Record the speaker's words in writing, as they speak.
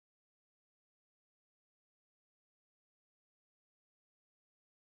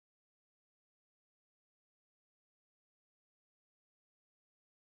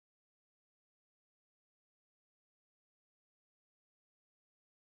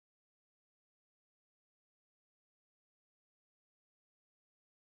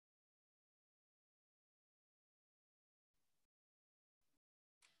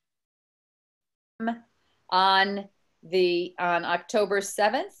on October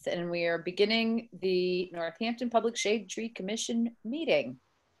 7th, and we are beginning the Northampton Public Shade Tree Commission meeting.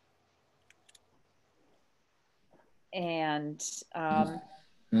 And can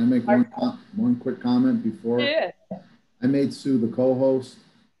I make one quick comment before? Yeah. I made Sue the co-host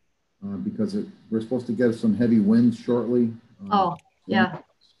because we're supposed to get some heavy winds shortly. Yeah.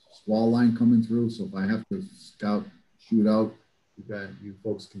 Squall line coming through, so if I have to shoot out, you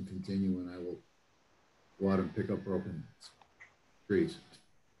folks can continue, and I will go out and pick up broken trees.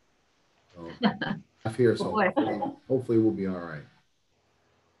 So I'm here, so hopefully we'll be all right.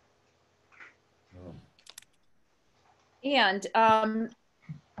 And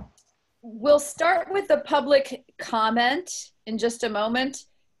we'll start with the public comment in just a moment.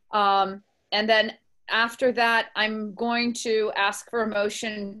 And then after that, I'm going to ask for a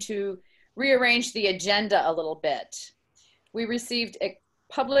motion to rearrange the agenda a little bit. We received a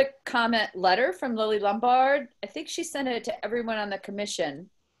public comment letter from Lily Lombard. I think she sent it to everyone on the commission.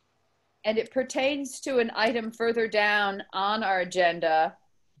 And it pertains to an item further down on our agenda.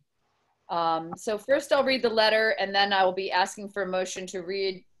 So first I'll read the letter, and then I will be asking for a motion to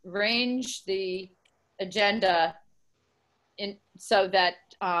rearrange the agenda so that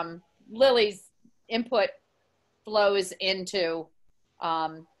Lily's input flows into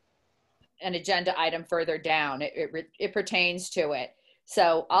an agenda item further down. It pertains to it.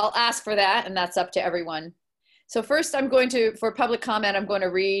 So I'll ask for that, and that's up to everyone. So first for public comment, I'm going to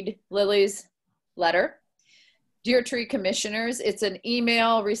read Lily's letter. Dear Tree Commissioners, it's an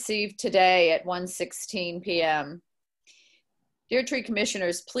email received today at 1:16 p.m. Dear Tree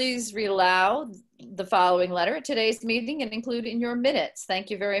Commissioners, please read aloud the following letter at today's meeting and include in your minutes. Thank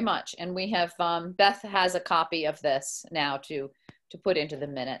you very much. And we have, Beth has a copy of this now to put into the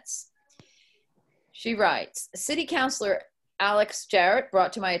minutes. She writes, City Councilor Alex Jarrett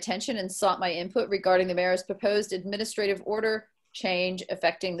brought to my attention and sought my input regarding the mayor's proposed administrative order change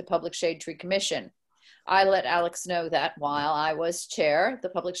affecting the Public Shade Tree Commission. I let Alex know that while I was chair, the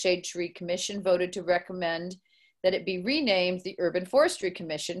Public Shade Tree Commission voted to recommend that it be renamed the Urban Forestry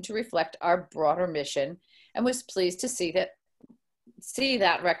Commission to reflect our broader mission, and was pleased to see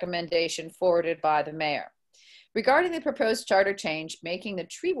that recommendation forwarded by the mayor. Regarding the proposed charter change, making the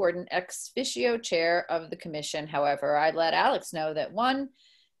tree warden ex officio chair of the commission, however, I let Alex know that 1,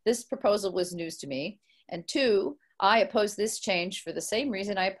 this proposal was news to me, and 2, I oppose this change for the same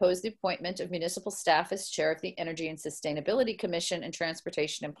reason I oppose the appointment of municipal staff as chair of the Energy and Sustainability Commission and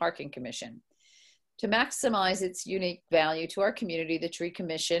Transportation and Parking Commission. To maximize its unique value to our community, the Tree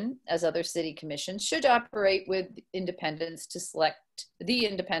Commission, as other city commissions, should operate with independence to select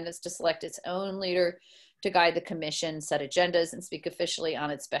its own leader to guide the commission, set agendas, and speak officially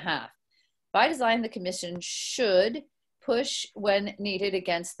on its behalf. By design, the commission should push when needed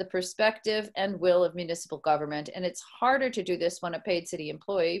against the perspective and will of municipal government, and it's harder to do this when a paid city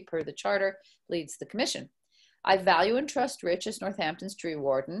employee, per the charter, leads the commission. I value and trust Rich as Northampton's tree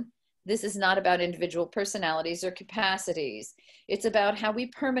warden. This is not about individual personalities or capacities. It's about how we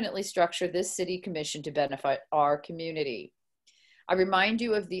permanently structure this city commission to benefit our community. I remind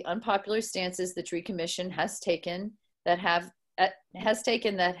you of the unpopular stances the Tree Commission has taken that have at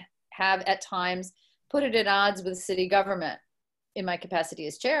times put it at odds with city government. In my capacity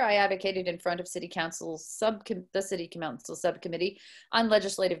as chair, I advocated in front of the City Council Subcommittee on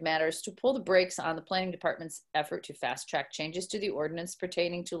Legislative Matters to pull the brakes on the Planning Department's effort to fast-track changes to the ordinance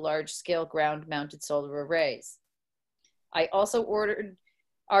pertaining to large-scale ground-mounted solar arrays. I also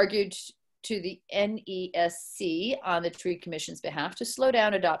argued to the NESC on the Tree Commission's behalf to slow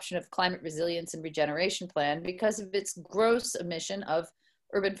down adoption of climate resilience and regeneration plan because of its gross omission of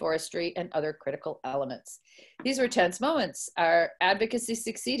urban forestry and other critical elements. These were tense moments. Our advocacy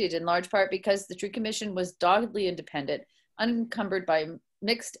succeeded in large part because the Tree Commission was doggedly independent, unencumbered by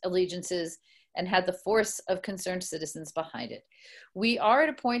mixed allegiances, and had the force of concerned citizens behind it. We are at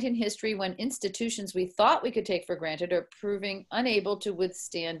a point in history when institutions we thought we could take for granted are proving unable to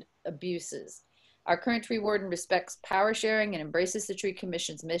withstand abuses. Our current tree warden respects power sharing and embraces the Tree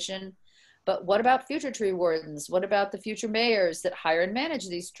Commission's mission. But what about future tree wardens? What about the future mayors that hire and manage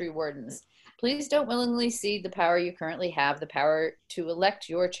these tree wardens? Please don't willingly cede the power you currently have, the power to elect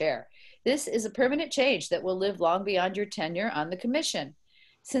your chair. This is a permanent change that will live long beyond your tenure on the commission.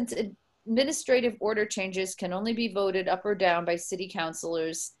 Since administrative order changes can only be voted up or down by city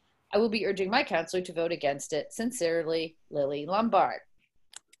councilors, I will be urging my counselor to vote against it. Sincerely, Lily Lombard.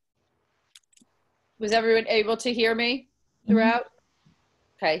 Was everyone able to hear me throughout?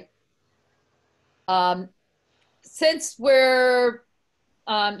 Okay. Since we're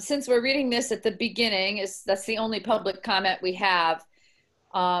reading this at the beginning, that's the only public comment we have,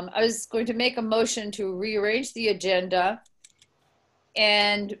 I was going to make a motion to rearrange the agenda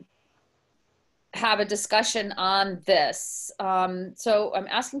and have a discussion on this. So I'm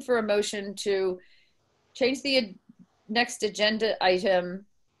asking for a motion to change the next agenda item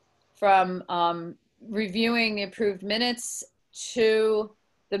from reviewing the approved minutes to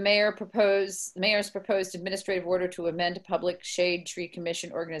the mayor's proposed administrative order to amend Public Shade Tree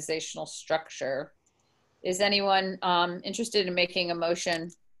Commission organizational structure. Is anyone interested in making a motion?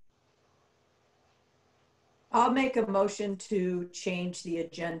 I'll make a motion to change the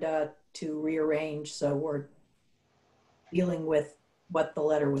agenda to rearrange so we're dealing with what the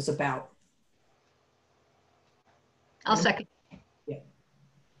letter was about. I'll second. Yeah.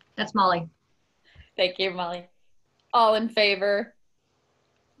 That's Molly. Thank you, Molly. All in favor?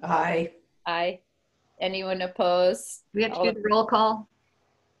 Aye. Aye. Anyone opposed? We have to do the roll call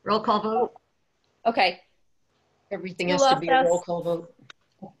vote. Okay. Everything Who has to left be a us? roll call vote.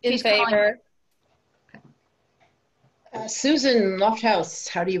 In She's calling. favor? Susan Lofthouse,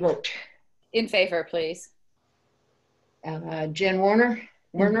 how do you vote? In favor, please. Jen Werner?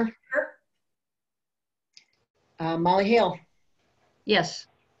 Molly Hale? Yes.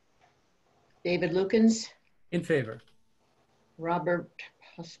 David Lukens? In favor. Robert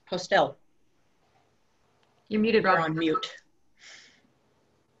Postel? You're muted, You're Rob. on mute.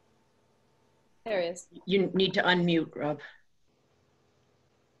 There he is. You need to unmute, Rob.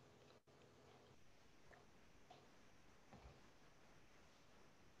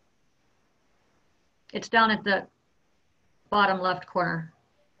 It's down at the bottom left corner.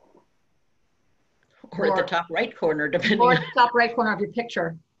 Or at the top right corner, depending Or on. the top right corner of your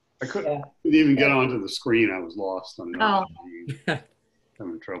picture. I couldn't even get onto the screen. I was lost on it. Oh. I'm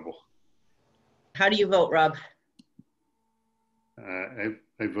in trouble. How do you vote, Rob? I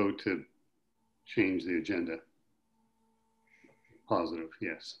vote to change the agenda. Positive,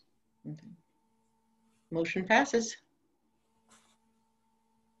 yes. Okay. Motion passes.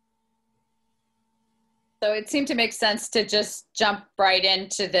 So it seemed to make sense to just jump right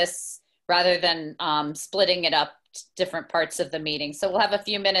into this rather than splitting it up to different parts of the meeting. So we'll have a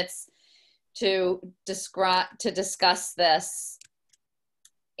few minutes to discuss this.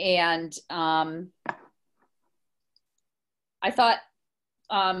 And I thought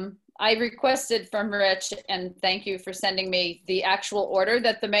I requested from Rich, and thank you for sending me the actual order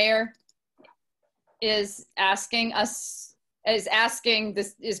that the mayor is asking us, is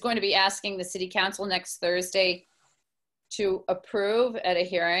going to be asking the city council next Thursday to approve at a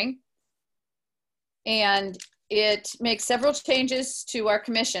hearing. And it makes several changes to our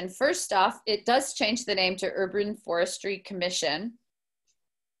commission. First off, it does change the name to Urban Forestry Commission.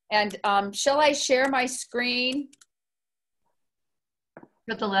 And shall I share my screen?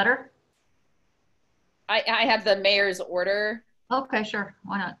 With the letter? I have the mayor's order. Okay, sure.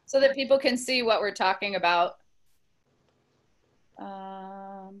 Why not? So that people can see what we're talking about.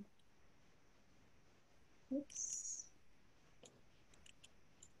 Oops.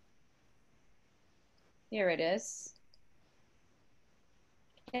 Here it is.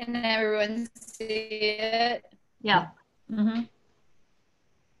 Can everyone see it? Yeah. Mm-hmm.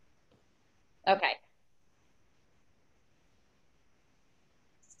 Okay.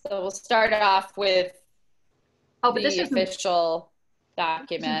 So we'll start off with Oh, but this the isn't. official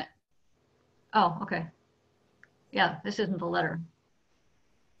document. Oh, okay. Yeah, this isn't the letter.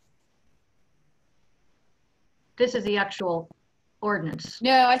 This is the actual ordinance.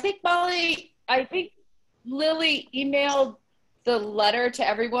 No, I think Lily emailed the letter to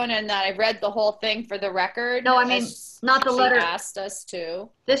everyone, and that I read the whole thing for the record. No, I mean, not the letter. She asked us to.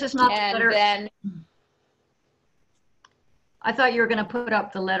 This is not the And letter. then, I thought you were going to put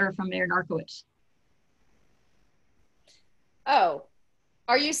up the letter from Mayor Narkowitz. oh,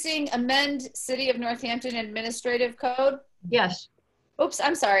 are you seeing amend City of Northampton Administrative Code? Yes. Oops,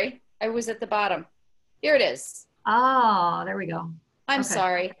 I'm sorry. I was at the bottom. Here it is. Ah, there we go. I'm Okay.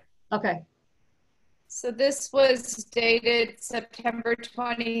 sorry. Okay. So this was dated September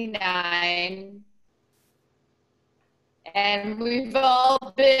 29. And we've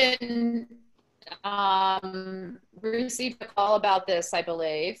all been received a call about this, I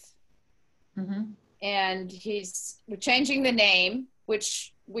believe. Mm-hmm. And we're changing the name,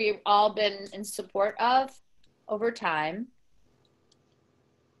 which we've all been in support of over time.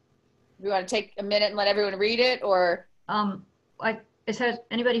 We want to take a minute and let everyone read it, or? Has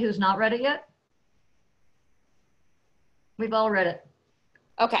anybody who's not read it yet? We've all read it.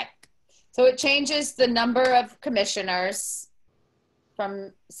 Okay. So it changes the number of commissioners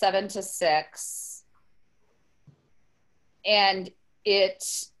from 7 to 6. And it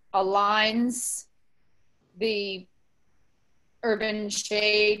aligns the Urban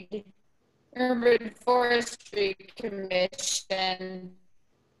Forestry Commission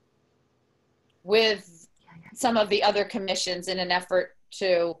with some of the other commissions in an effort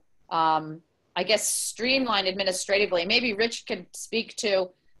to, I guess, streamline administratively. Maybe Rich could speak to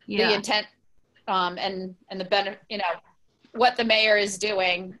the intent and the benefit, what the mayor is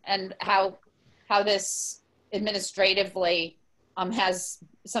doing and how this administratively has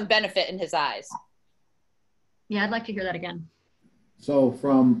some benefit in his eyes. Yeah, I'd like to hear that again. So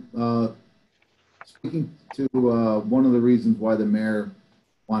from speaking to one of the reasons why the mayor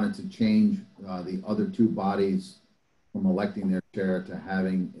wanted to change the other two bodies from electing their chair to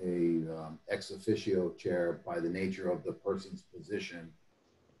having a ex officio chair by the nature of the person's position.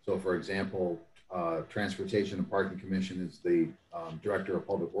 So for example, Transportation and Parking Commission is the Director of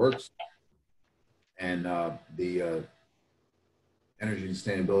Public Works, and the Energy and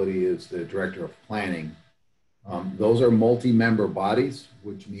Sustainability is the Director of Planning. Those are multi-member bodies,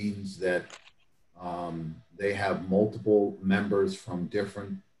 which means that they have multiple members from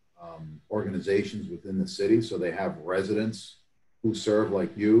different organizations within the city. So they have residents who serve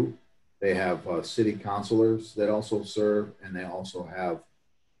like you. They have city councilors that also serve, and they also have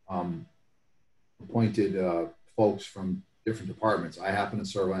appointed folks from different departments. I happen to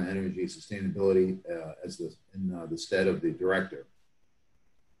serve on energy sustainability in the stead of the director.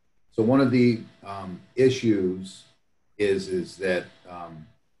 So one of the issues is that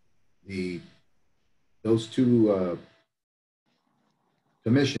those two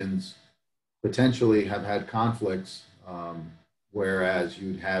commissions potentially have had conflicts, whereas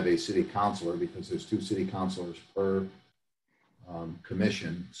you'd have a city councilor, because there's two city councilors per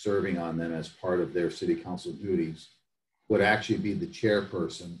commission serving on them as part of their city council duties, would actually be the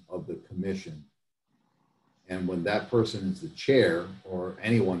chairperson of the commission. And when that person is the chair, or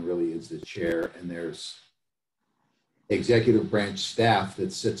anyone really is the chair, and there's executive branch staff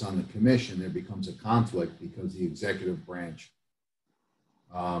that sits on the commission, there becomes a conflict because the executive branch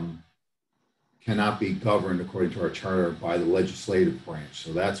cannot be governed according to our charter by the legislative branch.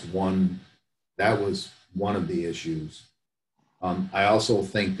 So that was one of the issues. I also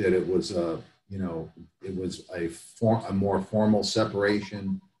think that it was a more formal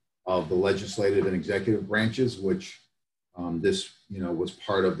separation of the legislative and executive branches, which this was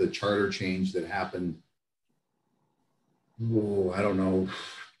part of the charter change that happened, I don't know,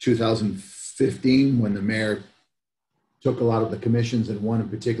 2015, when the mayor took a lot of the commissions, and one in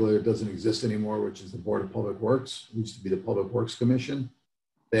particular that doesn't exist anymore, which is the Board of Public Works. It used to be the Public Works Commission.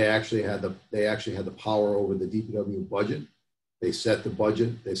 They actually had the power over the DPW budget. They set the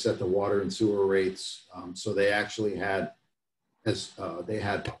budget, they set the water and sewer rates. So they actually had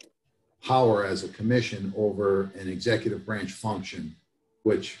power as a commission over an executive branch function,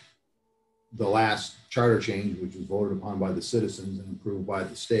 which the last charter change, which was voted upon by the citizens and approved by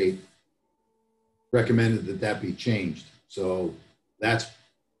the state, recommended that that be changed. So that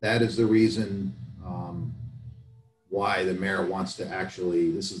is the reason why the mayor wants to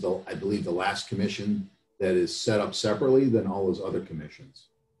actually, this is I believe the last commission that is set up separately than all those other commissions.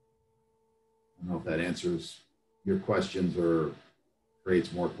 I don't know if that answers your questions or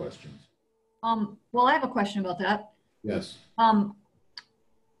creates more questions. Well, I have a question about that. Yes.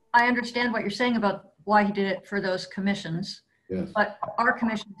 I understand what you're saying about why he did it for those commissions. Yes. But our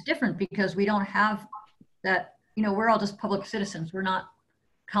commission is different because we don't have that, we're all just public citizens. We're not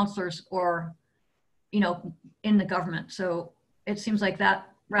counselors or, in the government. So it seems like that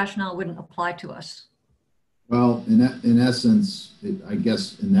rationale wouldn't apply to us. Well, in essence, I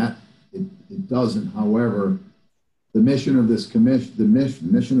guess it doesn't. However, the mission of this commission,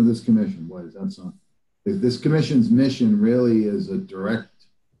 mission of this commission, what is that song? This commission's mission really is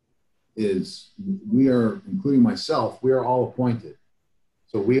we are, including myself, we are all appointed.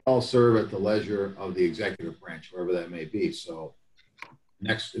 So we all serve at the leisure of the executive branch, wherever that may be. So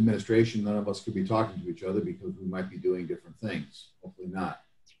next administration, none of us could be talking to each other because we might be doing different things. Hopefully not.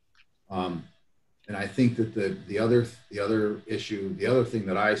 And I think that the other thing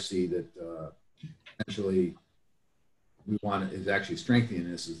that I see that potentially we want is actually strengthening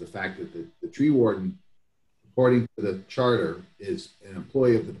this is the fact that the tree warden, according to the charter, is an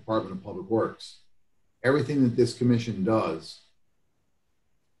employee of the Department of Public Works. Everything that this commission does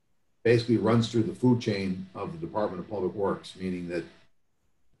basically runs through the food chain of the Department of Public Works, meaning that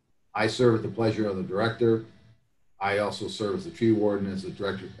I serve at the pleasure of the director. I also serve as the tree warden, as the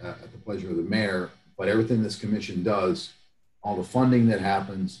director at the pleasure of the mayor. But everything this commission does, all the funding that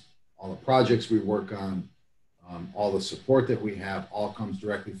happens, all the projects we work on, all the support that we have, all comes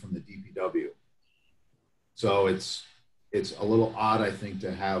directly from the DPW. So it's a little odd, I think,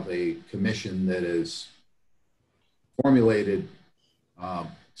 to have a commission that is formulated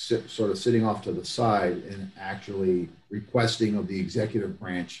sort of sitting off to the side and actually requesting of the executive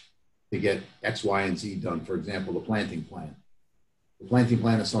branch to get X, Y, and Z done. For example, the planting plan. The planting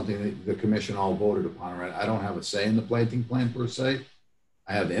plan is something that the commission all voted upon, right? I don't have a say in the planting plan per se.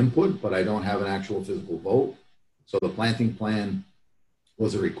 I have input, but I don't have an actual physical vote. So the planting plan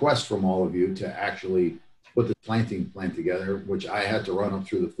was a request from all of you to actually put the planting plan together, which I had to run up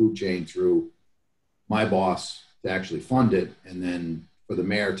through the food chain through my boss to actually fund it, and then for the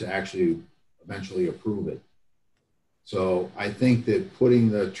mayor to actually eventually approve it. So I think that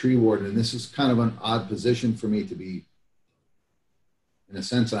putting the tree warden, and this is kind of an odd position for me to be, in a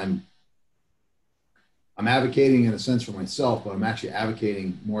sense, I'm advocating in a sense for myself, but I'm actually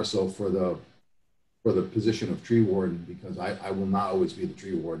advocating more so for the position of tree warden, because I will not always be the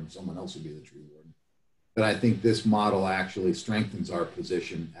tree warden. Someone else will be the tree warden. But I think this model actually strengthens our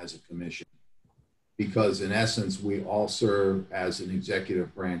position as a commission, because in essence, we all serve as an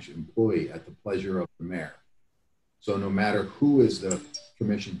executive branch employee at the pleasure of the mayor. So no matter who is the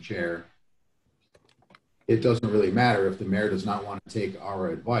commission chair, it doesn't really matter if the mayor does not want to take our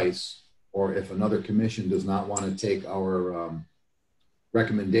advice, or if another commission does not want to take our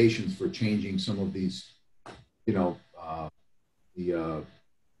recommendations for changing some of these, you know, the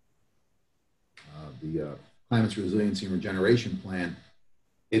climate resiliency and regeneration plan.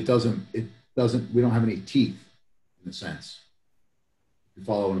 We don't have any teeth in a sense. You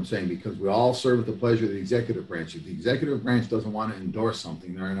follow what I'm saying? Because we all serve at the pleasure of the executive branch. If the executive branch doesn't want to endorse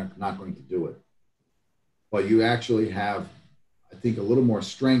something, they're not going to do it. But you actually have, I think, a little more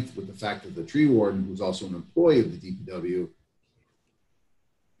strength with the fact that the tree warden, who's also an employee of the DPW,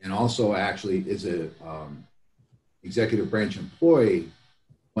 and also actually is a executive branch employee,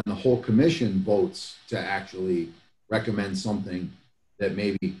 when the whole commission votes to actually recommend something that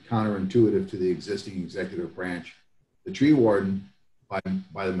may be counterintuitive to the existing executive branch, the tree warden,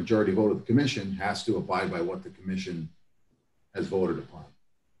 by the majority vote of the commission, has to abide by what the commission has voted upon,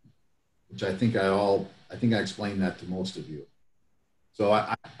 which I think I explained that to most of you. So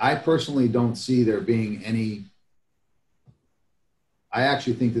I personally don't see there being any. I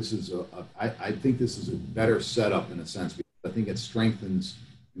actually think this is I think this is a better setup in a sense, because I think it strengthens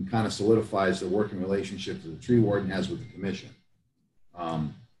and kind of solidifies the working relationship that the tree warden has with the commission.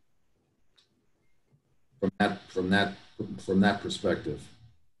 From that perspective.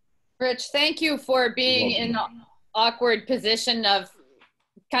 Rich, thank you for being in an awkward position of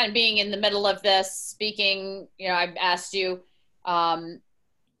kind of being in the middle of this, speaking. You know, I've asked you for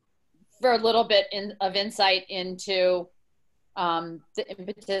a little bit of insight into the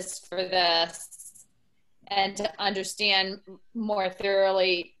impetus for this, and to understand more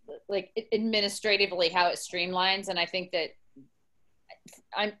thoroughly, like administratively, how it streamlines. And I think that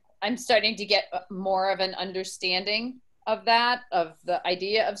I'm starting to get more of an understanding of that, of the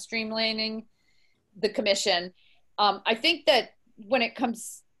idea of streamlining the commission. I think that when it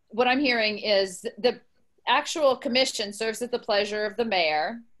comes, what I'm hearing is the actual commission serves at the pleasure of the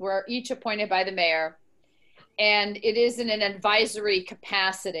mayor. We're each appointed by the mayor, and it is in an advisory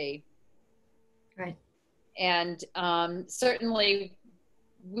capacity. Right. And certainly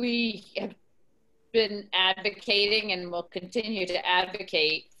we have been advocating and will continue to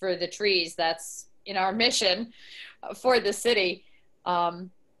advocate for the trees. That's in our mission for the city. Do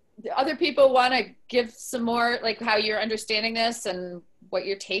other people want to give some more, like how you're understanding this and what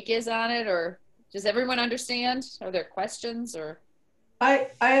your take is on it, or does everyone understand? Are there questions? Or I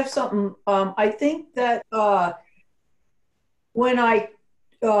have something. I think that when I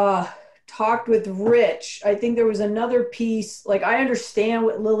talked with Rich, I think there was another piece. Like, I understand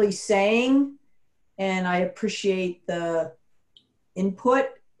what Lily's saying, and I appreciate the input,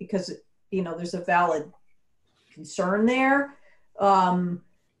 because, you know, there's a valid concern there.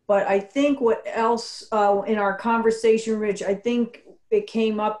 But I think what else in our conversation, Rich, I think it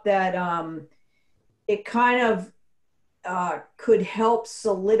came up that it kind of could help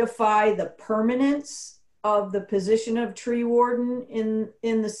solidify the permanence of the position of tree warden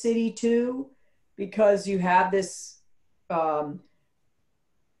in the city too, because you have this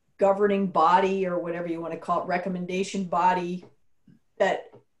governing body, or whatever you want to call it, recommendation body,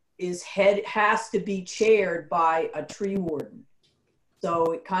 that has to be chaired by a tree warden.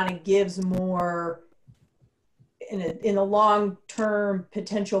 So it kind of gives more, in the long term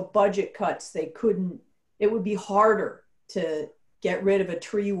potential budget cuts, it would be harder to get rid of a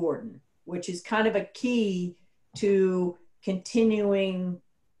tree warden, which is kind of a key to continuing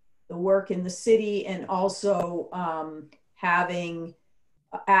the work in the city, and also having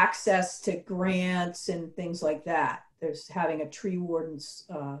access to grants and things like that. There's having a tree warden's,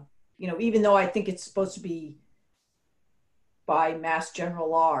 you know, even though I think it's supposed to be by Mass General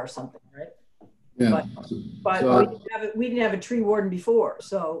Law or something, right? Yeah. But So, we didn't have a tree warden before.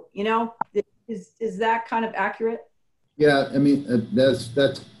 So, you know, is that kind of accurate? yeah, I mean, that's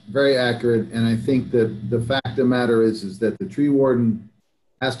very accurate. And I think that the fact of the matter is that the tree warden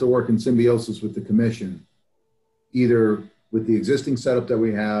has to work in symbiosis with the commission, either with the existing setup that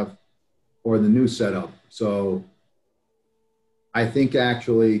we have or the new setup. So I think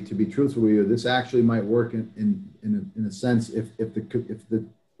actually, to be truthful with you, this actually might work in a sense if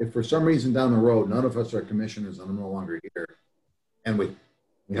for some reason down the road, none of us are commissioners and I'm no longer here, and we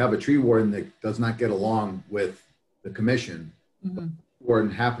have a tree warden that does not get along with the commission, Mm-hmm. warden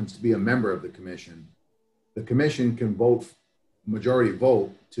happens to be a member of the commission can vote, majority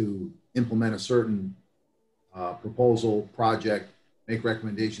vote, to implement a certain proposal, project, make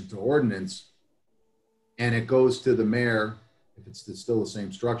recommendations to ordinance, and it goes to the mayor, if it's still the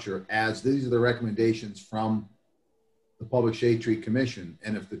same structure, as these are the recommendations from the Public Shade Tree Commission.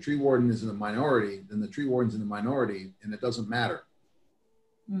 And if the tree warden is in the minority, then the tree warden's in the minority, and it doesn't matter.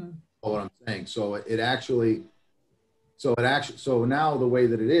 What I'm saying. So now the way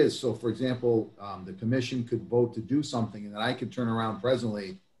that it is, so for example, the commission could vote to do something, and then I could turn around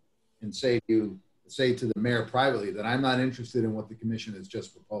presently and say to the mayor privately that I'm not interested in what the commission has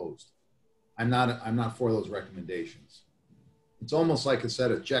just proposed. I'm not for those recommendations. It's almost like a set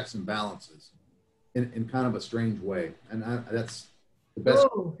of checks and balances in kind of a strange way. And that's the best.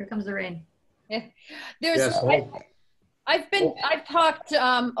 Oh, here comes the rain. There's, Yes. I've talked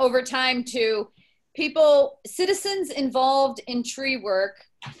over time to citizens involved in tree work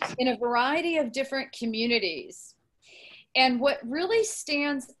in a variety of different communities. And what really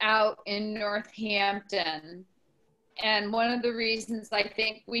stands out in Northampton, and one of the reasons I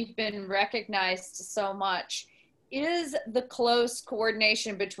think we've been recognized so much, is the close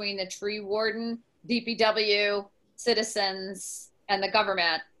coordination between the tree warden, DPW, citizens, and the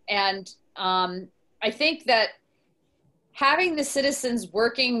government. And I think that having the citizens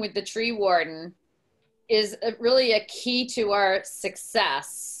working with the tree warden is really a key to our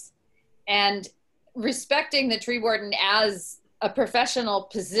success. And respecting the tree warden as a professional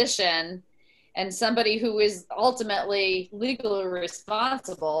position and somebody who is ultimately legally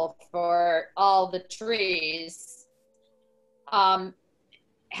responsible for all the trees,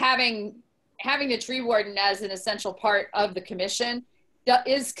 having the tree warden as an essential part of the commission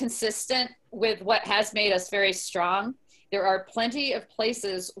is consistent with what has made us very strong. There are plenty of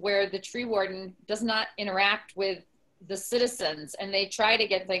places where the tree warden does not interact with the citizens, and they try to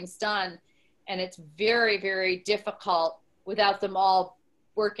get things done, and it's very, very difficult without them all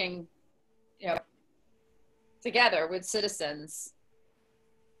working, together with citizens.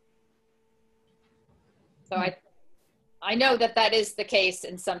 So I know that is the case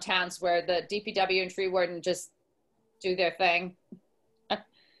in some towns where the DPW and tree warden just do their thing.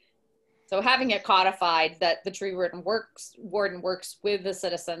 So having it codified that the tree warden works with the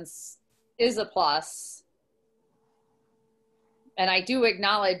citizens is a plus. And I do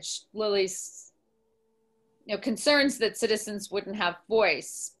acknowledge Lily's concerns that citizens wouldn't have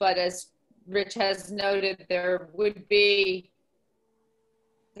voice, but as Rich has noted, there would be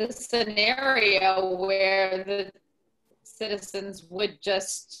the scenario where the citizens would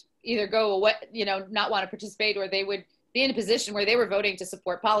just either go away, not want to participate, or they would be in a position where they were voting to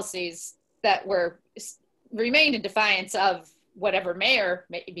support policies that remained in defiance of whatever mayor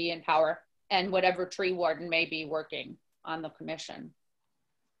may be in power and whatever tree warden may be working on the commission.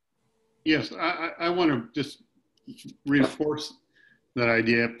 Yes, I want to just reinforce that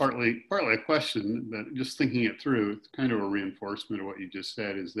idea, partly a question, but just thinking it through, it's kind of a reinforcement of what you just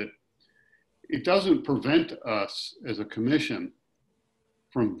said, is that it doesn't prevent us as a commission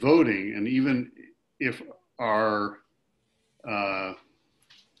from voting, and even if our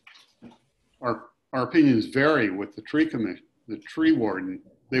opinions vary with the tree commission, the tree warden,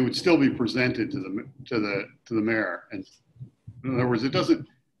 they would still be presented to the mayor. And in other words,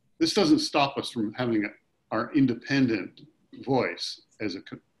 this doesn't stop us from having our independent voice as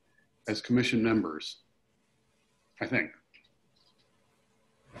commission members, I think.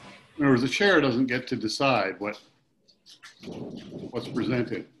 In other words, the chair doesn't get to decide what's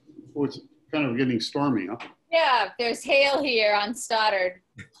presented. Oh, it's kind of getting stormy, huh? Yeah, there's hail here on Stoddard.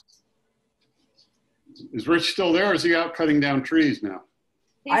 Is Rich still there, or is he out cutting down trees now?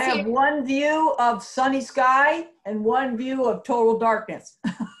 He's I have here. one view of sunny sky and one view of total darkness.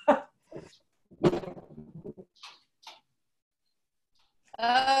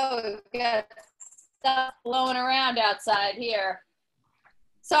 Oh, we've got stuff blowing around outside here.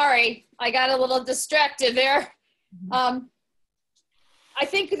 Sorry, I got a little distracted there. I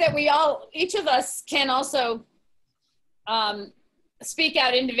think that each of us can also speak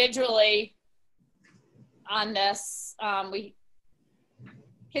out individually on this. Can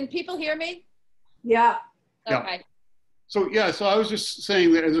people hear me? Yeah. Yeah. Okay. So yeah, so I was just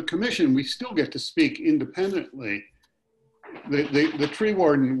saying that as a commission, we still get to speak independently. The tree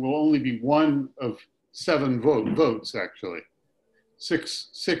warden will only be one of 7 votes actually. Six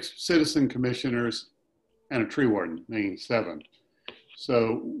citizen commissioners and a tree warden, making 7.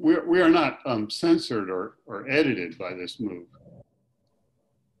 So we are not censored or edited by this move.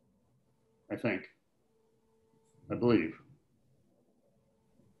 I believe.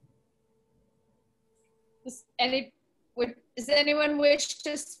 Does anyone wish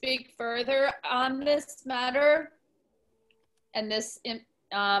to speak further on this matter and this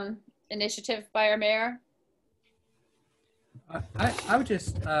initiative by our mayor? I would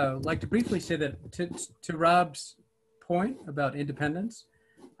just like to briefly say that to Rob's point about independence,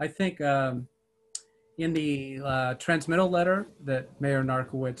 I think in the transmittal letter that Mayor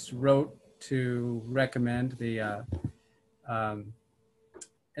Narkowitz wrote to recommend the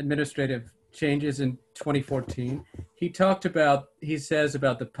administrative changes in 2014, he says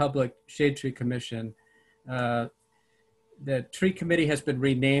about the Public Shade Tree Commission, the tree committee has been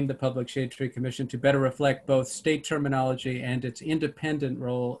renamed the Public Shade Tree Commission to better reflect both state terminology and its independent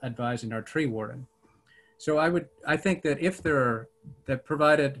role advising our tree warden. So I think that that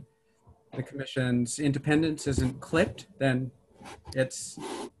provided the commission's independence isn't clipped, then it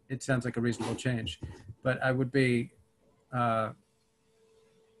sounds like a reasonable change. But I would be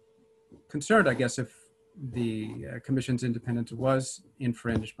concerned, I guess, if the commission's independence was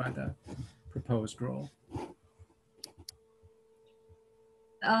infringed by the proposed rule.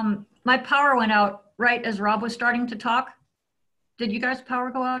 My power went out right as Rob was starting to talk. Did you guys' power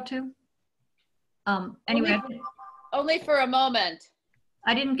go out too? Anyway, only for a moment.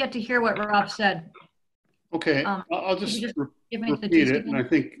 I didn't get to hear what Rob said. Okay, I'll just repeat it, and I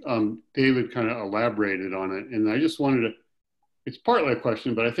think David kind of elaborated on it, and I just wanted to, it's partly a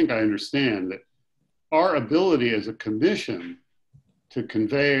question, but I think I understand that our ability as a commission to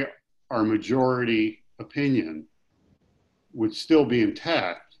convey our majority opinion would still be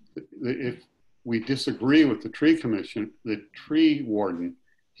intact. If we disagree with the tree commission, the tree warden,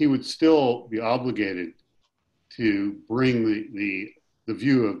 he would still be obligated to bring the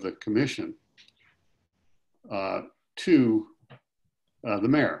view of the commission to the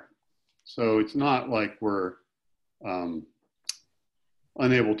mayor. So it's not like we're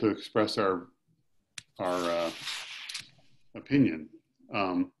unable to express our opinion.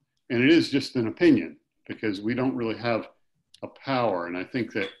 And it is just an opinion because we don't really have a power. And I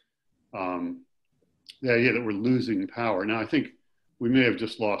think that the idea that we're losing power. Now, I think we may have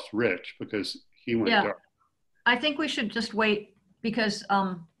just lost Rich because he went dark. I think we should just wait because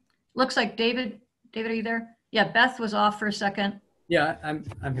looks like David, are you there? Yeah, Beth was off for a second. Yeah, I'm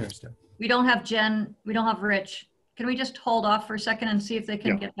here still. We don't have Jen, we don't have Rich. Can we just hold off for a second and see if they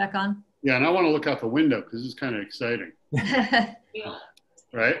can get back on? Yeah, and I want to look out the window because it's kind of exciting.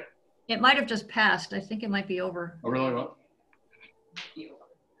 Right? It might have just passed. I think it might be over. Oh, really? What?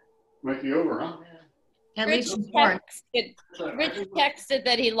 Might be over, huh? At Rich least in part. texted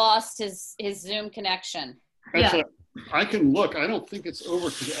that he lost his Zoom connection. Actually, I can look. I don't think it's over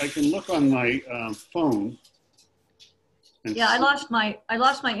today. I can look on my phone. Yeah, I lost my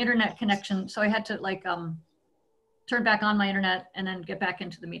internet connection, so I had to like turn back on my internet and then get back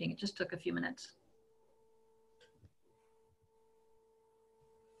into the meeting. It just took a few minutes.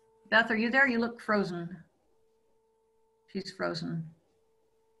 Beth, are you there? You look frozen. She's frozen.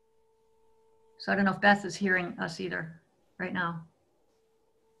 So I don't know if Beth is hearing us either right now.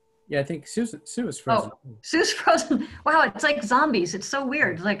 Yeah, I think Sue is frozen. Oh, Sue's frozen. Wow, it's like zombies. It's so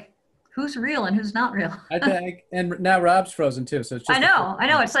weird. Like, who's real and who's not real? I think, and now Rob's frozen too. So it's just I know.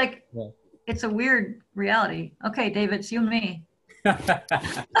 It's like, it's a weird reality. Okay, David, it's you and me.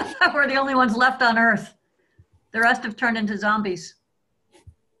 We're the only ones left on Earth. The rest have turned into zombies.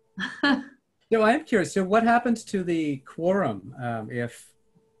 No, I am curious. So what happens to the quorum if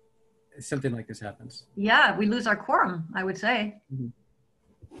something like this happens? Yeah, we lose our quorum, I would say. Mm-hmm.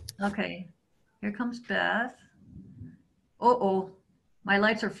 Okay, here comes Beth. Uh-oh, my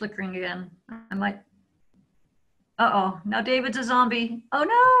lights are flickering again. I might, uh-oh, now David's a zombie. Oh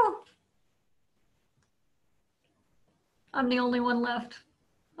no! I'm the only one left.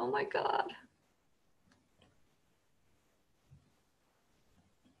 Oh my God.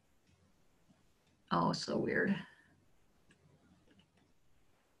 Oh, so weird.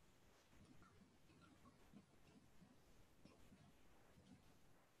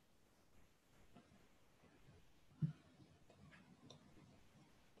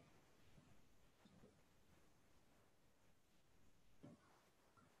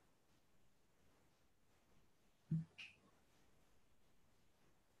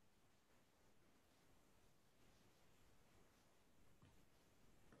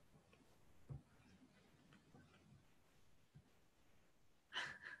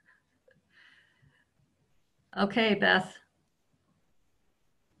 Okay, Beth.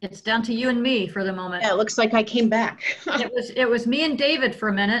 It's down to you and me for the moment. Yeah, it looks like I came back. It was me and David for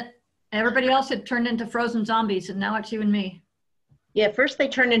a minute. Everybody else had turned into frozen zombies, and now it's you and me. Yeah, first they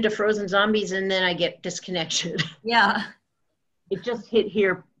turn into frozen zombies and then I get disconnected. Yeah. It just hit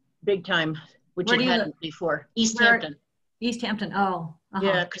here big time, which Where it do you hadn't live? before. East Where- Hampton. East Hampton. Oh.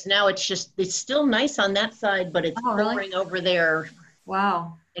 Yeah, because now it's still nice on that side, but it's Oh, really? pouring over there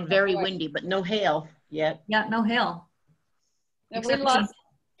Wow. and very boy. windy, but no hail yet. Yeah, no hail. And we Except lost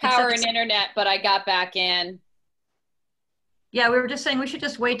power except- and internet, but I got back in. Yeah, we were just saying we should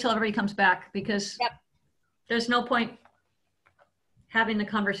just wait till everybody comes back because Yep. there's no point having the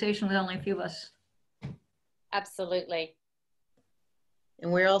conversation with only a few of us. Absolutely.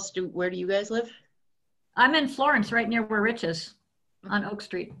 And where do you guys live? I'm in Florence, right near where Rich is on Oak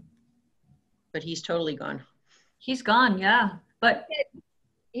Street. But he's totally gone. He's gone, yeah. But,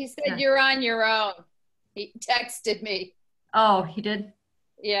 He said, Yeah. you're on your own. He texted me. oh, he did?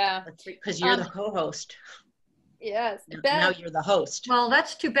 Yeah. Because you're the co-host. Yes. Now Beth, you're the host. Well,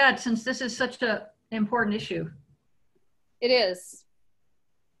 that's too bad since this is such an important issue. it is.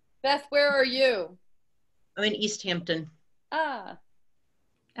 Beth, where are you? I'm in East Hampton. Ah,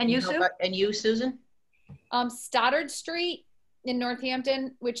 And you, Sue? And you, Susan? Stoddard Street in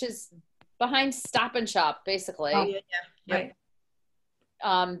Northampton, which is behind Stop and Shop, basically. Oh. Yeah.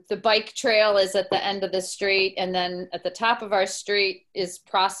 Right. The bike trail is at the end of the street, and then at the top of our street is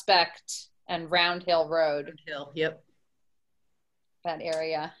Prospect and Round Hill Road, Hill. Yep. that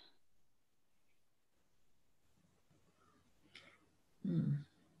area.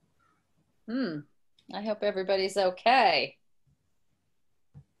 I hope everybody's okay.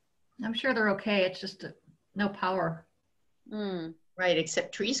 I'm sure they're okay. It's just no power. Right,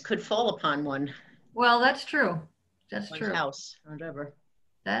 except trees could fall upon one. Well, that's true. That's One's true. house, or whatever.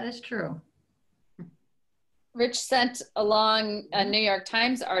 That is true. Rich sent along a New York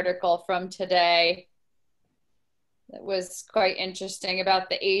Times article from today that was quite interesting about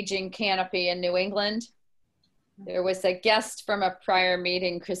the aging canopy in New England. There was a guest from a prior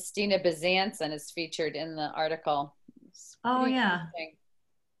meeting, Christina Bezanson, is featured in the article. It's Oh, pretty yeah. interesting.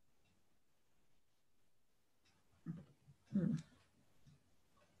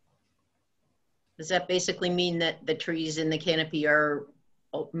 Does that basically mean that the trees in the canopy are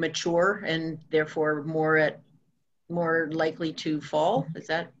mature and therefore more likely to fall? Is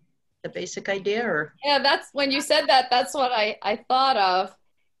that the basic idea, or? Yeah, that's when you said that, that's what I thought of.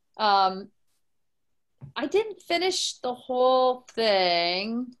 I didn't finish the whole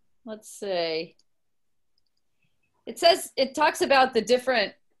thing. Let's see. It talks about the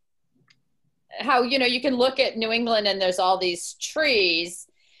different, how, you can look at New England and there's all these trees,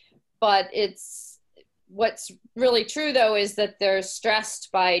 but what's really true though is that they're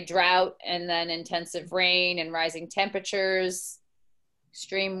stressed by drought and then intensive rain and rising temperatures,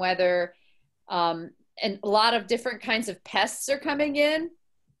 extreme weather, and a lot of different kinds of pests are coming in.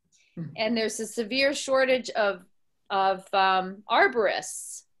 And there's a severe shortage of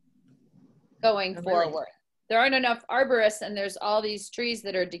arborists going forward. There aren't enough arborists, and there's all these trees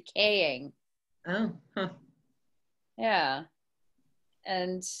that are decaying. Oh, huh. Yeah.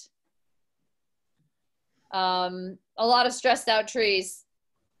 And a lot of stressed out trees.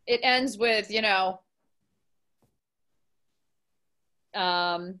 It ends with,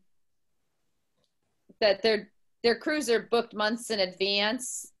 that their crews are booked months in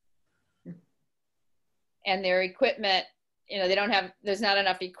advance, and their equipment, there's not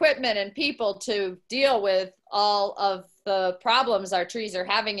enough equipment and people to deal with all of the problems our trees are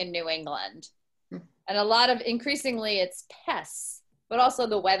having in New England. And increasingly it's pests, but also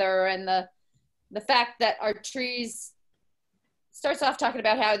the weather and the fact that our trees, starts off talking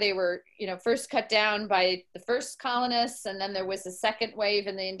about how they were, first cut down by the first colonists, and then there was a second wave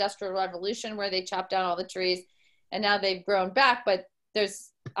in the Industrial Revolution where they chopped down all the trees, and now they've grown back, but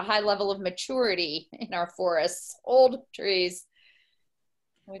there's a high level of maturity in our forests, old trees.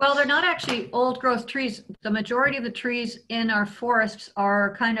 Well, they're not actually old growth trees. The majority of the trees in our forests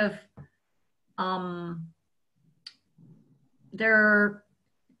are kind of, they're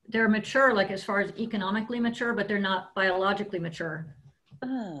mature, like as far as economically mature, but they're not biologically mature.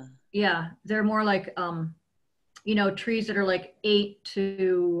 Yeah, they're more like, trees that are like 8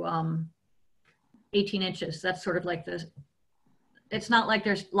 to 18 inches. That's sort of like this. It's not like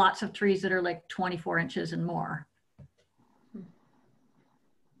there's lots of trees that are like 24 inches and more.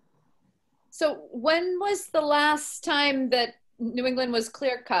 So when was the last time that New England was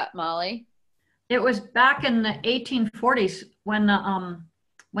clear cut, Molly? It was back in the 1840s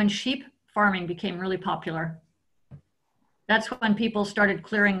when sheep farming became really popular. That's when people started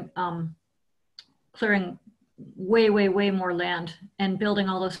clearing way, way, way more land and building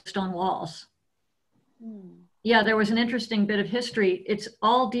all those stone walls. Yeah, there was an interesting bit of history. It's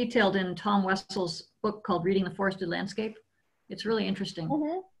all detailed in Tom Wessel's book called Reading the Forested Landscape. It's really interesting.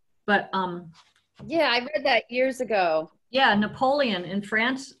 But yeah, I read that years ago. yeah, Napoleon in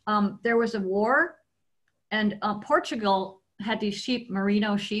France, there was a war, and Portugal had these sheep,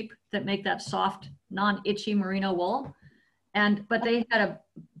 merino sheep, that make that soft, non-itchy merino wool. But they had a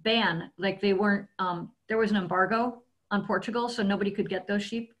ban, like they weren't, there was an embargo on Portugal, so nobody could get those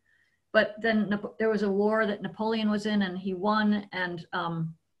sheep. But then there was a war that Napoleon was in and he won, and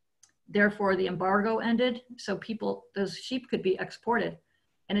therefore the embargo ended. So those sheep could be exported.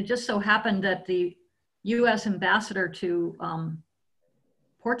 And it just so happened that the US ambassador to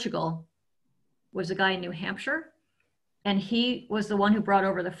Portugal was a guy in New Hampshire. And he was the one who brought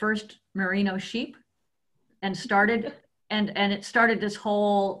over the first merino sheep and started, and it started this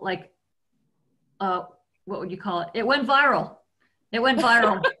whole, like, what would you call it? It went viral. It went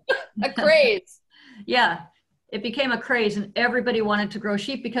viral. A craze. Yeah, it became a craze, and everybody wanted to grow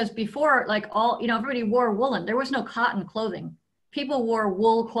sheep, because before, like, everybody wore woolen. There was no cotton clothing. People wore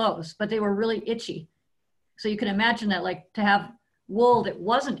wool clothes, but they were really itchy. So you can imagine that, like, to have wool that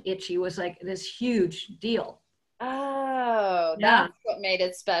wasn't itchy was like this huge deal. Oh, Yeah. that's what made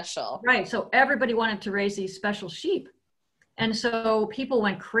it special. Right. So everybody wanted to raise these special sheep. And so people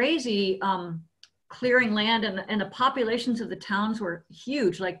went crazy clearing land, and the populations of the towns were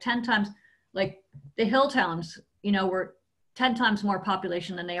huge, like 10 times, like the hill towns, were 10 times more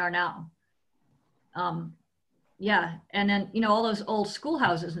population than they are now. Yeah. And then, all those old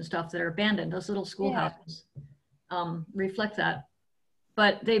schoolhouses and stuff that are abandoned, those little schoolhouses reflect that.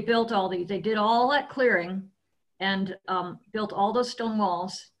 But they built they did all that clearing and built all those stone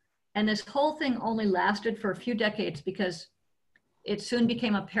walls. And this whole thing only lasted for a few decades, because it soon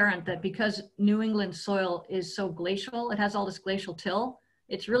became apparent that because New England soil is so glacial, it has all this glacial till,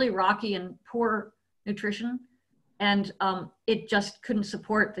 it's really rocky and poor nutrition. And it just couldn't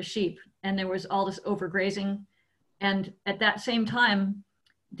support the sheep. And there was all this overgrazing. And at that same time,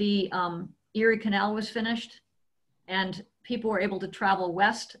 the Erie Canal was finished, and people were able to travel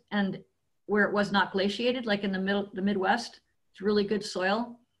west, and where it was not glaciated, like in the Midwest, it's really good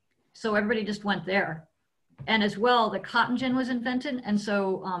soil. So everybody just went there. And as well, the cotton gin was invented. And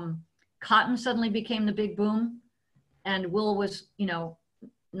so cotton suddenly became the big boom, and wool was,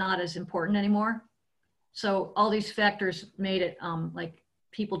 not as important anymore. So all these factors made it like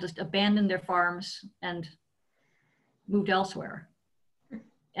people just abandoned their farms and moved elsewhere.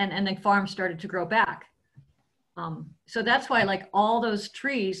 And the farms started to grow back. So that's why, like, all those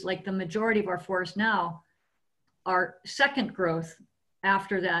trees, like the majority of our forests now, are second growth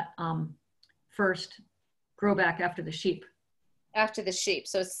after that first grow back after the sheep. After the sheep.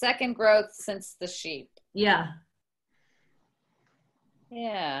 So second growth since the sheep. Yeah.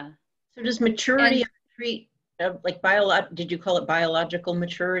 Yeah. So does maturity of a tree, like did you call it biological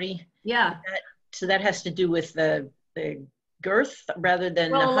maturity? Yeah. So that has to do with the girth rather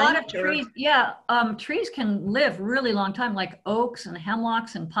than well, the a lot height, of trees, yeah, trees can live really long time, like oaks and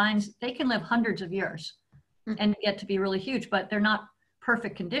hemlocks and pines. They can live hundreds of years and get to be really huge, but they're not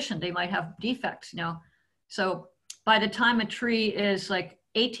perfect condition. They might have defects, So by the time a tree is like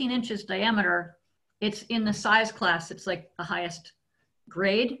 18 inches diameter, it's in the size class, it's like the highest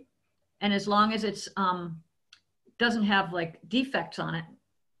grade. And as long as it's doesn't have like defects on it,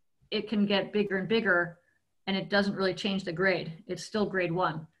 it can get bigger and bigger, and it doesn't really change the grade. It's still grade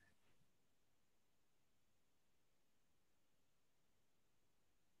 1.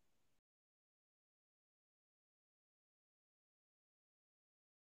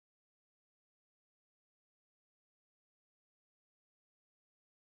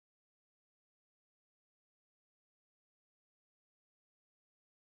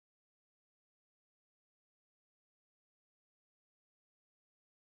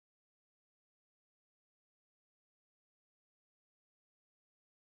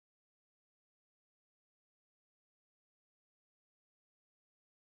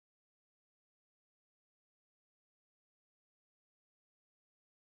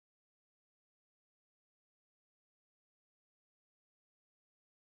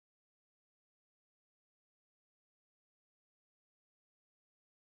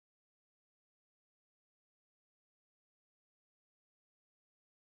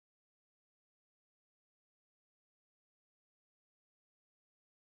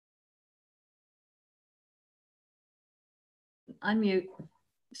 Unmute.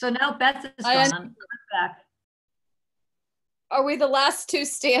 So now Beth is gone. I'm back. Are we the last two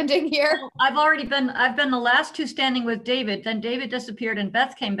standing here? I've been the last two standing with David. Then David disappeared and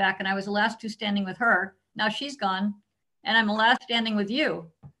Beth came back, and I was the last two standing with her. Now she's gone, and I'm the last standing with you.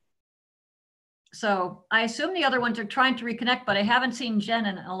 So I assume the other ones are trying to reconnect, but I haven't seen Jen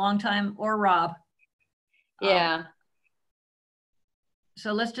in a long time, or Rob. Yeah.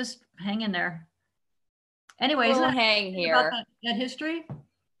 So let's just hang in there. Anyway, We'll isn't that hang about here. that history?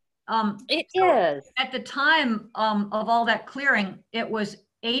 It So is. at the time of all that clearing, it was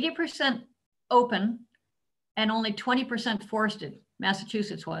 80% open and only 20% forested.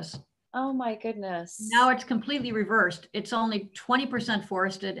 Massachusetts was. Oh my goodness. Now it's completely reversed. It's only 20%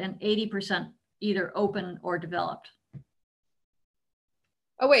 forested and 80% either open or developed.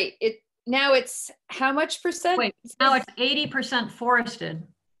 Oh wait, now it's how much percent? Wait, now it's 80% forested.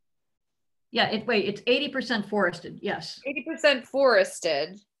 Yeah, it's 80% forested, yes. 80%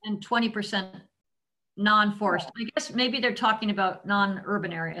 forested. And 20% non-forest. I guess maybe they're talking about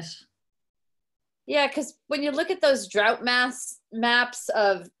non-urban areas. Yeah, because when you look at those drought maps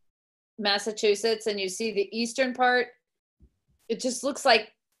of Massachusetts and you see the eastern part, it just looks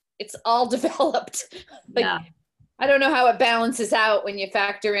like it's all developed. Like, Yeah. I don't know how it balances out when you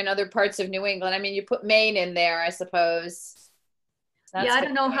factor in other parts of New England. I mean, you put Maine in there, I suppose. Yeah, I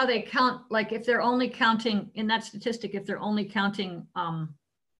don't know how they count, like if they're only counting in that statistic, if they're only counting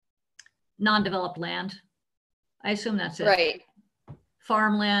non-developed land. I assume that's it. Right.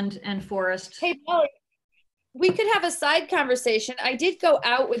 Farmland and forest. Hey, Molly, we could have a side conversation. I did go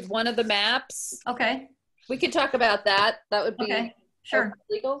out with one of the maps. Okay. We could talk about that. That would be Okay. Sure.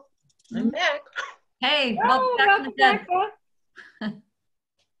 legal. I'm back. Hey, Oh, welcome back from the dead.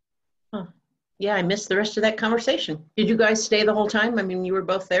 Huh. Yeah, I missed the rest of that conversation. Did you guys stay the whole time? I mean, you were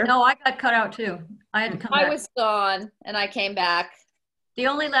both there? No, I got cut out too. I had to come I back. was gone and I came back. The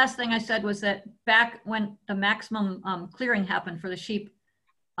only last thing I said was that back when the maximum clearing happened for the sheep,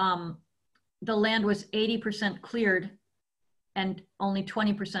 the land was 80% cleared and only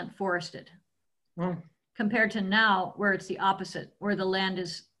 20% forested. Hmm. Compared to now, where it's the opposite, where the land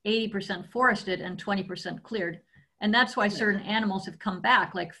is 80% forested and 20% cleared. And that's why certain animals have come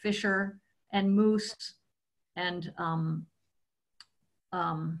back, like fisher and moose and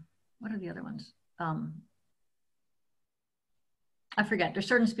what are the other ones? I forget. There's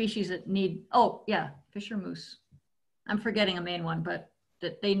certain species that need, oh yeah, fisher moose. I'm forgetting a main one, but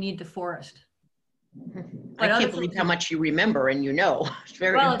that they need the forest. I can't believe how much you remember and you know. It's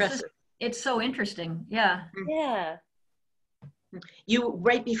very impressive. It's so interesting. Yeah. Yeah. You,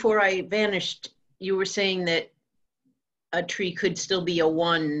 right before I vanished, you were saying that a tree could still be a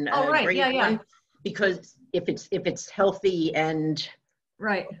one. Oh, right. Grade Yeah. one, because if it's healthy and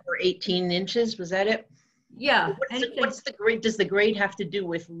right over 18 inches, was that it? Yeah. What's the grade? Does the grade have to do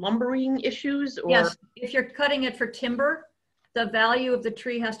with lumbering issues? Or? Yes. If you're cutting it for timber, the value of the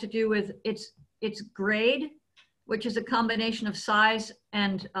tree has to do with its grade, which is a combination of size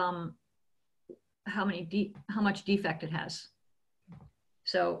and how much defect it has.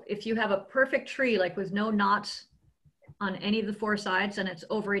 So if you have a perfect tree, like with no knots on any of the four sides and it's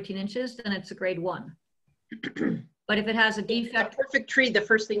over 18 inches, then it's a grade 1. But if it has a defect. A perfect tree, the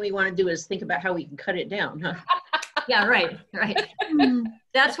first thing we want to do is think about how we can cut it down, huh? Yeah, right.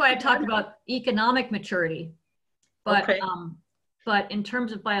 That's why I talk about economic maturity. But, okay. But in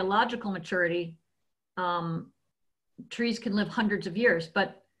terms of biological maturity, trees can live hundreds of years,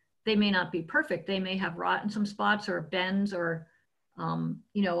 but they may not be perfect. They may have rot in some spots or bends or,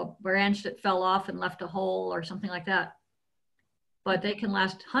 a branch that fell off and left a hole or something like that. But they can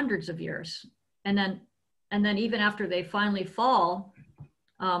last hundreds of years. And then even after they finally fall,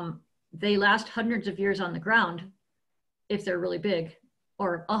 they last hundreds of years on the ground if they're really big,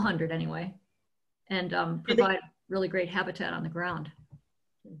 or 100 anyway, and provide really great habitat on the ground.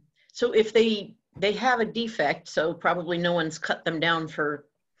 So if they have a defect, so probably no one's cut them down for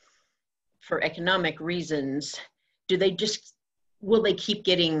economic reasons, will they keep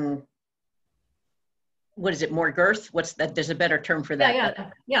getting, what is it, more girth? What's that? There's a better term for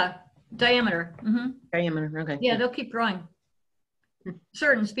that. Yeah. Diameter. Mm-hmm. Diameter, okay. Yeah, they'll keep growing.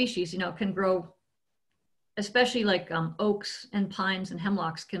 Certain species, can grow, especially like oaks and pines and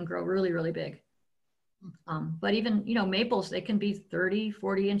hemlocks can grow really, really big. But even, maples, they can be 30,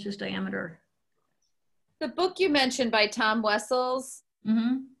 40 inches diameter. The book you mentioned by Tom Wessels,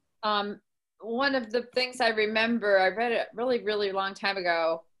 Mm-hmm. One of the things I remember, I read it really, really long time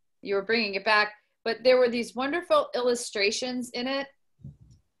ago. You were bringing it back, but there were these wonderful illustrations in it,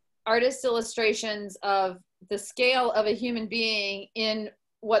 artist illustrations of the scale of a human being in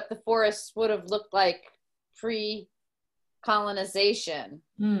what the forests would have looked like pre-colonization,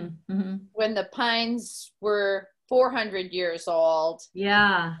 Mm-hmm. when the pines were 400 years old.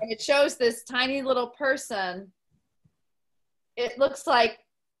 Yeah. And it shows this tiny little person. It looks like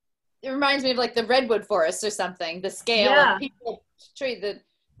it reminds me of like the redwood forest or something, the scale Yeah. of people tree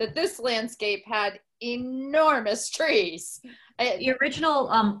that this landscape had enormous trees. The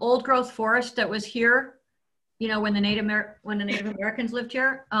original old growth forest that was here, you know, when the Native Americans lived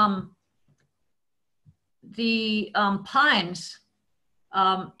here, the pines,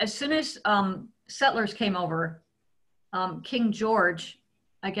 as soon as settlers came over, King George,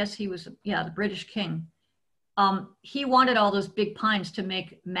 I guess he was, yeah, the British king, he wanted all those big pines to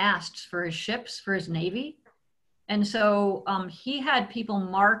make masts for his ships, for his navy. And so he had people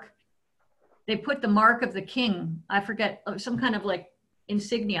mark, they put the mark of the king, I forget, some kind of like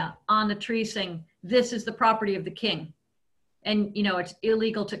insignia on the tree saying, this is the property of the king. And, you know, it's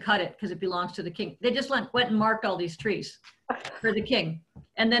illegal to cut it because it belongs to the king. They just went and marked all these trees for the king.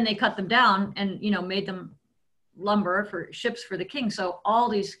 And then they cut them down and, you know, made them lumber for ships for the king. So all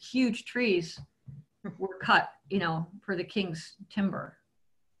these huge trees were cut, you know, for the king's timber.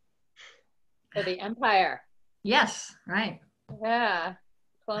 For the empire. Yes, right. Yeah,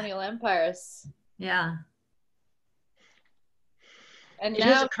 colonial empires. Yeah. And It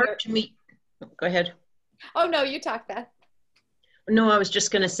now has occurred to me, go ahead. oh no, you talk that. No, I was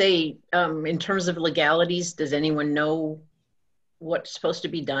just going to say, in terms of legalities, does anyone know what's supposed to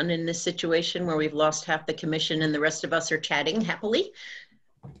be done in this situation where we've lost half the commission and the rest of us are chatting happily?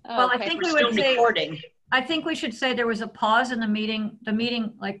 Well, Okay. I think We're we still would say, recording. I think we should say there was a pause in the meeting. The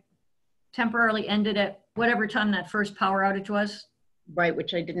meeting like temporarily ended at whatever time that first power outage was. Right,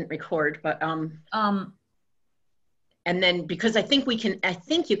 which I didn't record, but and then because I think you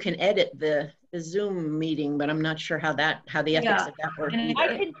can edit the Zoom meeting, but I'm not sure how the ethics Yeah. of that work And either.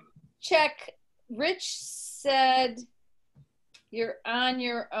 I can check. Rich said you're on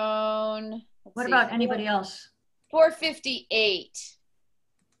your own. Let's What see, about anybody else? 4:58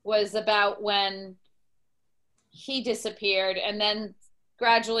 was about when he disappeared, and then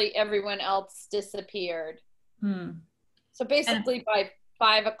gradually everyone else disappeared. So basically by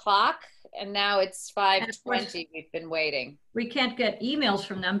 5 o'clock, and now it's 5:20. We've been waiting. We can't get emails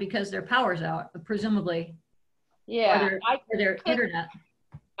from them because their power's out, presumably. Yeah, Or their internet.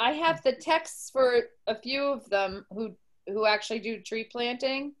 I have the texts for a few of them who actually do tree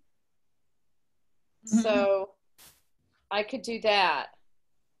planting. So I could do that.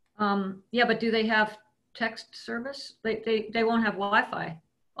 Yeah, but do they have text service? They won't have Wi-Fi.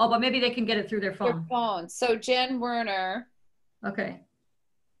 Oh, but maybe they can get it through their Their phone. phone. So Jen Werner. Okay.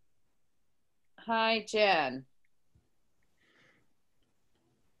 Hi, Jen.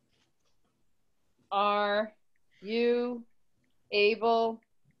 Are you able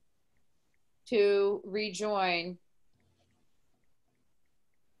to rejoin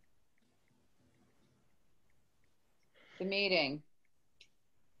the meeting?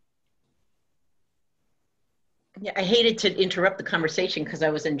 Yeah, I hated to interrupt the conversation because I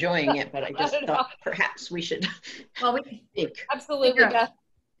was enjoying it, but I just thought perhaps we should Well, we think. Absolutely, Beth.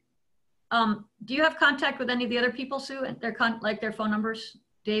 do you have contact with any of the other people, Sue? Their their phone numbers,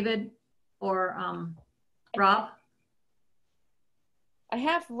 David or Rob? I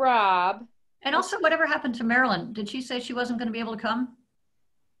have Rob. And also, whatever happened to Marilyn? Did she say she wasn't going to be able to come?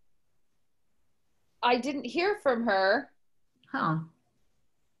 I didn't hear from her. Huh.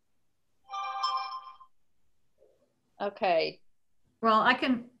 Okay. Well, I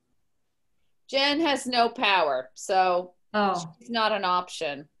can. Jen has no power, so Oh. it's not an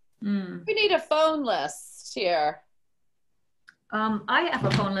option. Mm. We need a phone list here. I have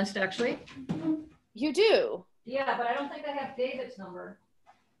a phone list actually. You do? Yeah, but I don't think I have David's number.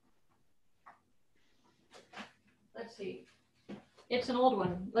 Let's see. It's an old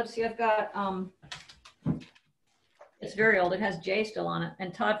one. Let's see. I've got. It's very old. It has Jay still on it,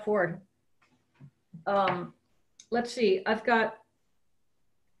 and Todd Ford. Let's see. I've got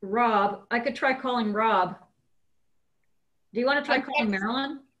Rob. I could try calling Rob. Do you want to try calling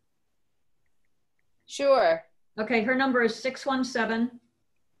Marilyn? Sure. Okay, her number is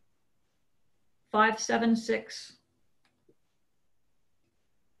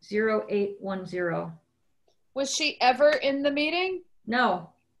 617-576-0810. Was she ever in the meeting? No,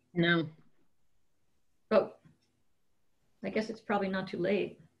 No. but I guess it's probably not too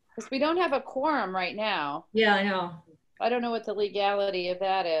late. Because we don't have a quorum right now. Yeah, I know. I don't know what the legality of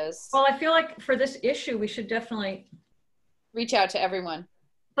that is. Well, I feel like for this issue, we should definitely, Reach out to everyone.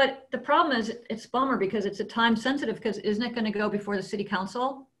 but the problem is it's bummer because it's a time sensitive because isn't it going to go before the city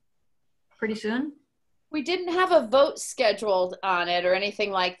council pretty soon? We didn't have a vote scheduled on it or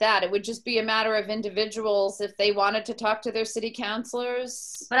anything like that. It would just be a matter of individuals if they wanted to talk to their city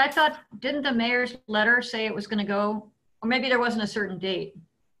councilors. But I thought, didn't the mayor's letter say it was going to go, or maybe there wasn't a certain date?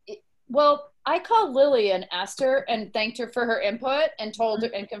 Well, I called Lily and asked her and thanked her for her input and told her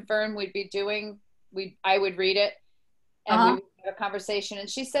and confirmed we'd be doing, I would read it and we would have a conversation. And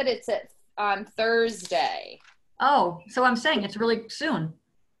she said it's on Thursday. Oh, so I'm saying it's really soon.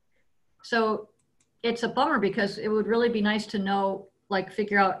 So it's a bummer because it would really be nice to know, like,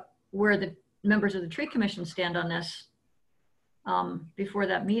 figure out where the members of the tree commission stand on this before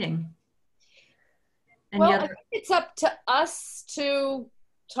that meeting. And Well, yet, I think it's up to us to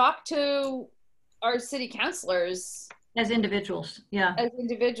talk to our city councilors as individuals, yeah. as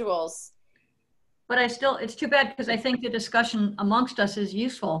individuals. But it's too bad because I think the discussion amongst us is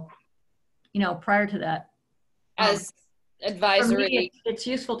useful, you know, prior to that. As advisory. For me, it's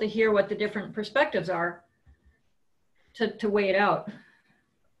useful to hear what the different perspectives are to weigh it out.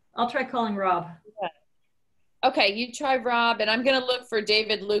 I'll try calling Rob. Okay, you try Rob, and I'm going to look for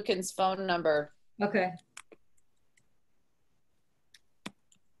David Lucan's phone number. Okay.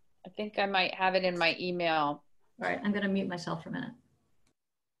 I think I might have it in my email. All right, I'm going to mute myself for a minute.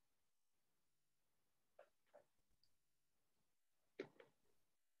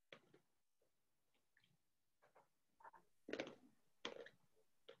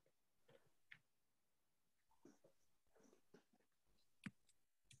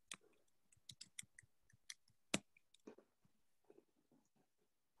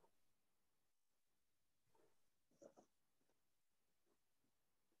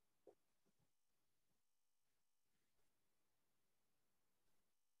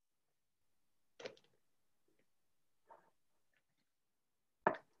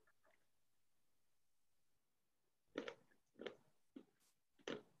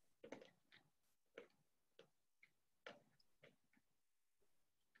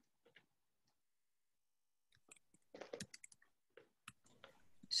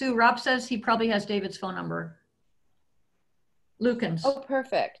 Sue, Rob says he probably has David's phone number. Lucan's. Oh,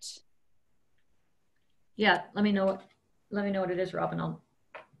 perfect. Yeah, let me know what it is, Rob, and I'll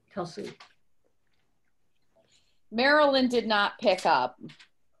tell Sue. Marilyn did not pick up.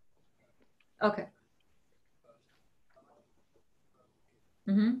 Okay.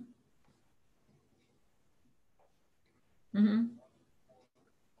 Mm-hmm. Mm-hmm.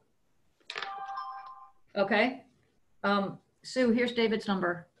 Okay. Sue, here's David's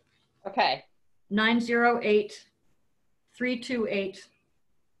number. Okay.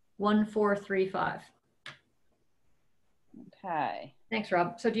 908-328-1435. Okay. Thanks,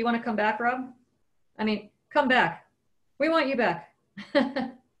 Rob. So do you want to come back, Rob? I mean, come back. We want you back.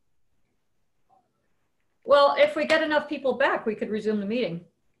 Well, if we get enough people back, we could resume the meeting.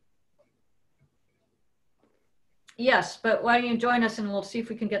 Yes, but why don't you join us and we'll see if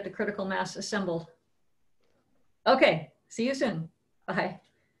we can get the critical mass assembled. Okay, see you soon. Bye.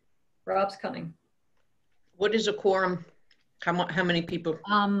 Rob's coming. What is a quorum? How many people?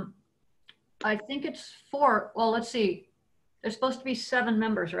 I think it's 4. Well, let's see. There's supposed to be 7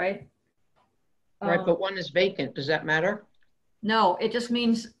 members, right? Right, but one is vacant. Does that matter? No, it just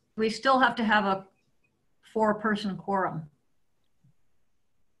means we still have to have a 4-person quorum.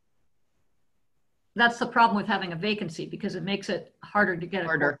 That's the problem with having a vacancy because it makes it harder to get a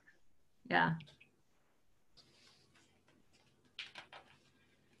quorum. Yeah.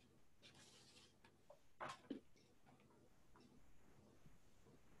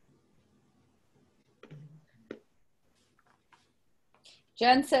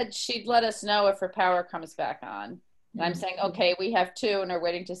 Jen said she'd let us know if her power comes back on. And I'm saying, okay, we have 2 and are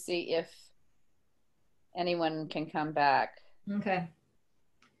waiting to see if anyone can come back. Okay.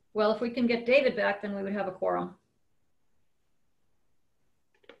 Well, if we can get David back, then we would have a quorum.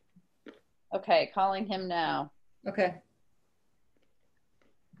 Okay, calling him now. Okay.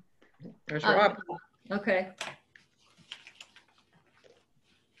 There's Rob. Okay.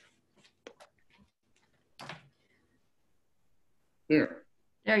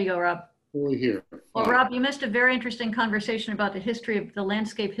 There you go, Rob. Fully here. Well, Rob, you missed a very interesting conversation about the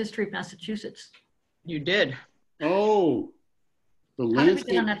landscape history of Massachusetts. You did. Oh, the How did we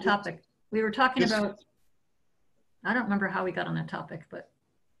get landscape. on that topic? We were talking about, I don't remember how we got on that topic, but.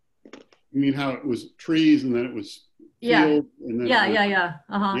 You mean how it was trees and then it was Yeah. field and then Yeah. Yeah.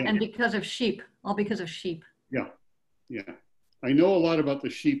 And because of sheep, all because of sheep. Yeah. I know a lot about the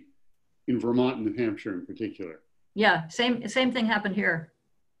sheep in Vermont and New Hampshire in particular. Yeah, same thing happened here.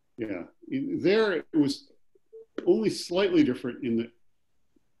 Yeah, there it was only slightly different in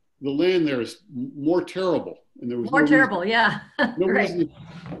the land there is more terrible, and there was More no terrible, reason, yeah. no Right.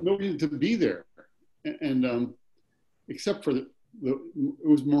 reason to be there, and except for it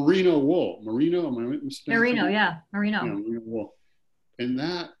was merino wool. Merino, am I mistaken? Merino, yeah, merino. Yeah, merino wool, and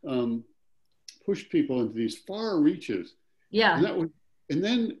that pushed people into these far reaches. Yeah. And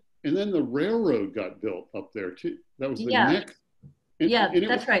then and then the railroad got built up there too. That was the Yeah. next. And, Yeah, and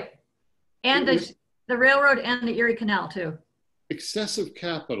that's right. And the railroad and the Erie Canal too. Excessive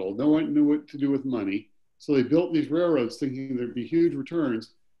capital. No one knew what to do with money. So they built these railroads thinking there'd be huge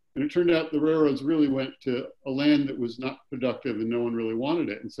returns. And it turned out the railroads really went to a land that was not productive and no one really wanted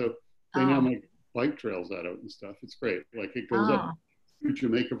it. And so they now make bike trails out of it and stuff. It's great. Like it goes up through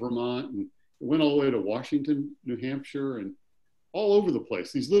Jamaica, Vermont, and it went all the way to Washington, New Hampshire, and all over the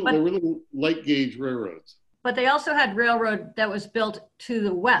place. These little, there were little light gauge railroads. But they also had railroad that was built to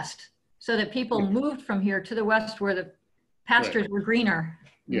the west, so that people moved from here to the west where the pastures were greener,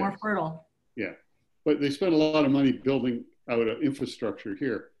 more fertile. Yeah, but they spent a lot of money building out an infrastructure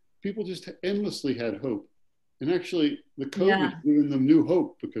here. People just endlessly had hope. And actually the COVID giving them new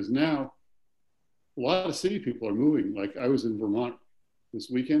hope, because now a lot of city people are moving. Like I was in Vermont this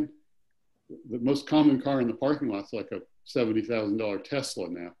weekend. The most common car in the parking lot's like a $70,000 Tesla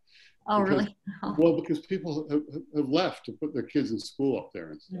now. Oh, really? Oh. Well, because people have left to put their kids in school up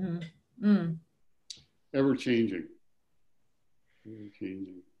there and stuff. Ever changing. Ever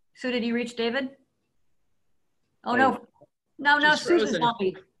changing. So did you reach David? Oh, no. No, Sue's a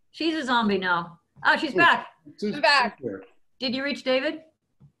zombie. She's a zombie now. Oh, she's back. She's back. Did you reach David?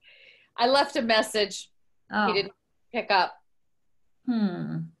 I left a message. He didn't pick up.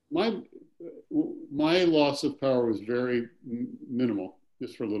 My loss of power was very minimal,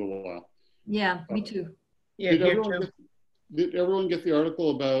 just for a little while. Yeah, me too. Yeah, did everyone get the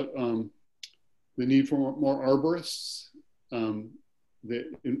article about the need for more arborists that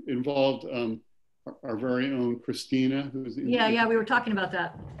involved our very own Christina, who's yeah, we were talking about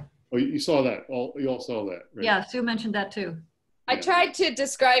that. Oh, you saw that? You all saw that, right? Yeah, Sue mentioned that too. I tried to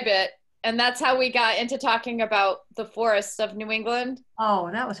describe it, and that's how we got into talking about the forests of New England. Oh,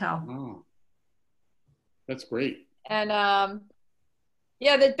 that was how. Oh, that's great. And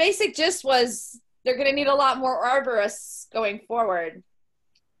yeah, the basic gist was they're going to need a lot more arborists going forward.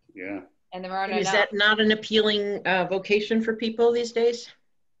 Yeah. And there aren't Is enough. that not an appealing vocation for people these days?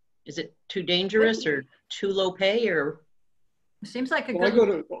 Is it too dangerous or too low pay, or? Seems like a good. I good. go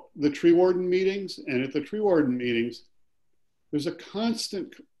to the tree warden meetings, and at the tree warden meetings, there's a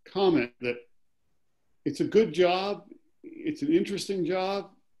constant comment that it's a good job, it's an interesting job,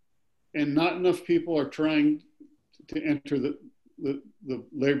 and not enough people are trying to enter the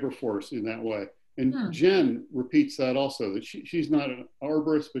labor force in that way. And Jen repeats that also, that she's not an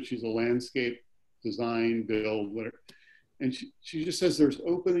arborist, but she's a landscape design, build, whatever. And she just says there's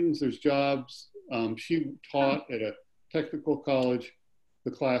openings, there's jobs. She taught at a technical college.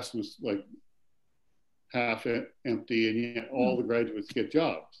 The class was like half empty, and yet all the graduates get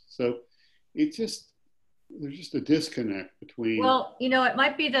jobs. So it's just, there's just a disconnect between. Well, you know, it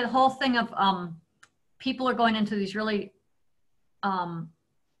might be the whole thing of people are going into these really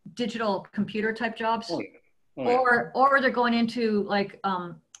digital computer type jobs, or they're going into like,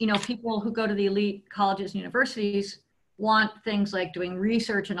 you know, people who go to the elite colleges and universities want things like doing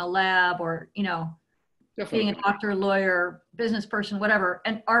research in a lab, or, you know, being a doctor, lawyer, business person, whatever.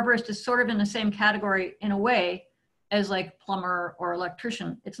 And arborist is sort of in the same category in a way as like plumber or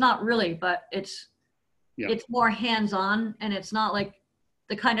electrician. It's not really, but it's more hands-on, and it's not like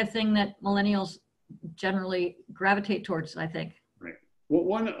the kind of thing that millennials generally gravitate towards, I think. Right. Well,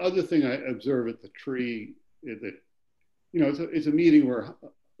 one other thing I observe at the tree is that, you know, it's a meeting where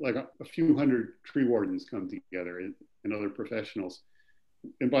like a few hundred tree wardens come together and other professionals.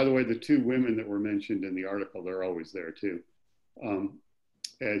 And by the way, the two women that were mentioned in the article, they're always there too,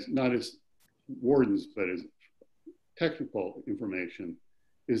 as not as wardens, but as technical information,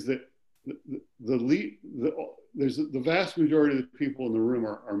 is that there's the vast majority of the people in the room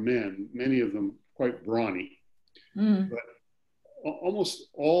are men, many of them quite brawny, but almost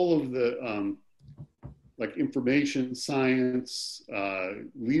all of the like information, science,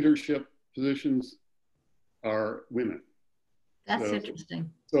 leadership positions are women. That's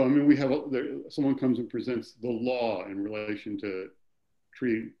interesting. So, I mean, we have, someone comes and presents the law in relation to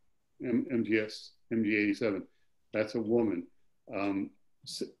tree MG87. That's a woman.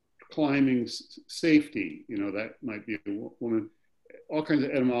 Climbing safety, you know, that might be a woman. All kinds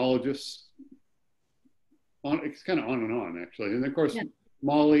of etymologists. It's kind of on and on, actually. And of course,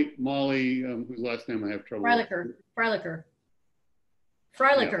 Molly, whose last name I have trouble with.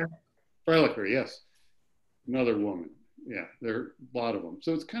 Freilicher, yes. Another woman. Yeah, there are a lot of them.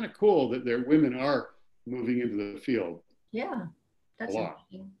 So it's kind of cool that their women are moving into the field. Yeah, that's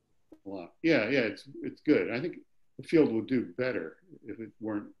interesting. A lot. Yeah, it's good. I think the field would do better if it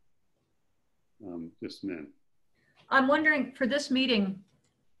weren't just men. I'm wondering, for this meeting,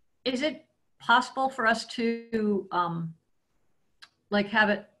 is it possible for us to like have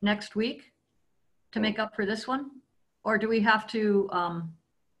it next week to make up for this one? Or do we have to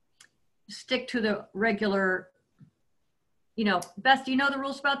stick to the regular, you know, Beth, do you know the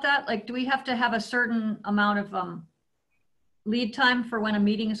rules about that? Like, do we have to have a certain amount of lead time for when a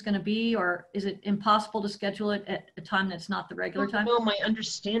meeting is going to be, or is it impossible to schedule it at a time that's not the regular time? No, my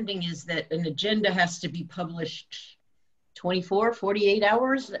understanding is that an agenda has to be published 24, 48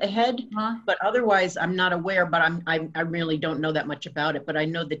 hours ahead, but otherwise I'm not aware, but I really don't know that much about it, but I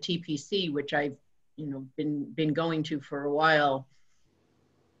know the TPC, which I've, you know, been going to for a while.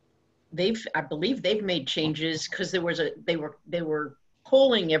 I believe they've made changes because they were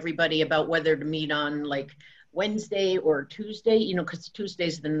polling everybody about whether to meet on like Wednesday or Tuesday, you know, because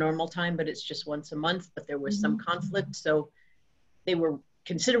Tuesday's the normal time, but it's just once a month, but there was some conflict. So they were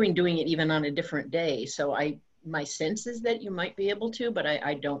considering doing it even on a different day. So my sense is that you might be able to, but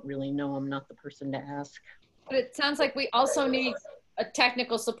I don't really know. I'm not the person to ask. But it sounds like we also need a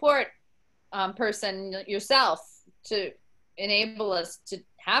technical support person yourself to enable us to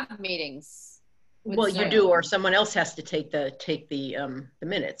have meetings. Well, you do, or someone else has to take the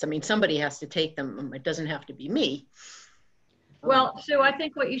minutes. I mean, somebody has to take them. It doesn't have to be me. Well, so I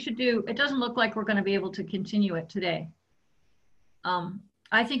think what you should do, it doesn't look like we're going to be able to continue it today.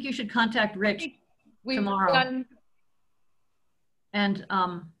 I think you should contact Rich tomorrow and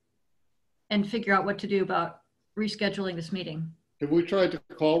figure out what to do about rescheduling this meeting. Have we tried to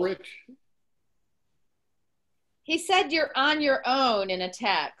call Rich? He said you're on your own in a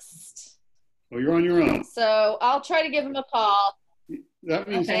text. Oh, you're on your own. So I'll try to give him a call. That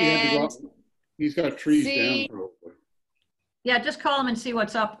means he had to go out. He's got trees down probably. Yeah, just call him and see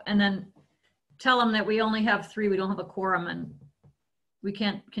what's up, and then tell him that we only have 3. We don't have a quorum, and we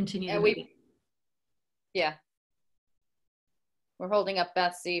can't continue. Yeah. We're holding up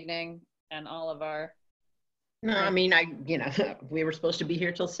Beth's evening and all of our. No, I mean, we were supposed to be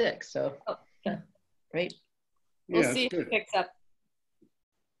here till 6, so. Okay. Right. We'll Yeah, see if it picks up.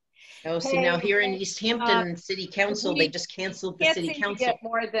 Oh, see, now here in East Hampton City Council, they just canceled the city council. Get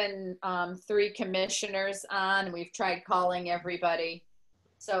more than 3 commissioners on. We've tried calling everybody.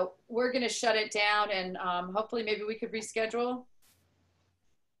 So we're going to shut it down, and hopefully maybe we could reschedule.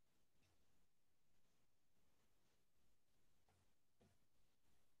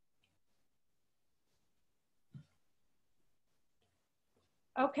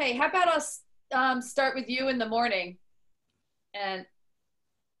 Okay, how about us start with you in the morning? And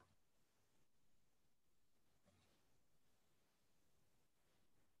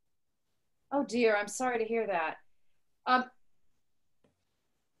oh dear, I'm sorry to hear that.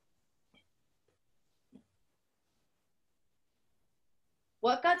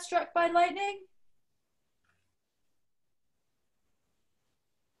 What got struck by lightning?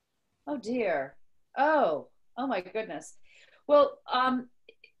 Oh dear. Oh my goodness. Well,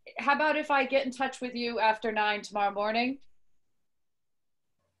 how about if I get in touch with you after 9 tomorrow morning?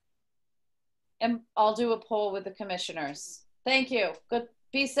 And I'll do a poll with the commissioners. Thank you. Good.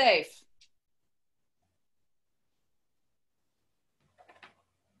 Be safe.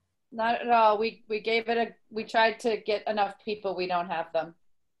 Not at all. We tried to get enough people. We don't have them.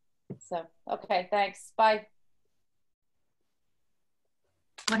 So, okay, thanks. Bye.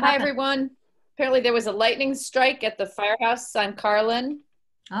 Hi, everyone. Apparently there was a lightning strike at the firehouse on Carlin.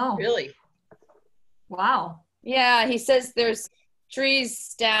 Oh, Really? wow. Yeah, he says there's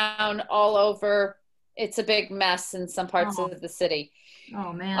trees down all over. It's a big mess in some parts of the city.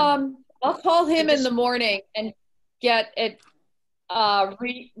 Oh, man. I'll call him in the morning and get it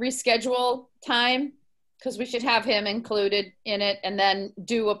reschedule time, because we should have him included in it, and then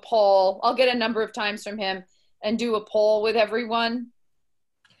do a poll. I'll get a number of times from him and do a poll with everyone.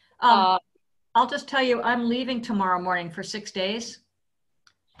 I'll just tell you, I'm leaving tomorrow morning for 6 days.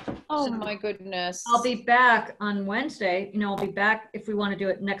 Oh, So my goodness. I'll be back on Wednesday. You know, I'll be back if we want to do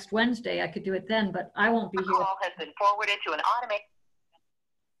it next Wednesday. I could do it then, but I won't be here. Call has been forwarded to an automated.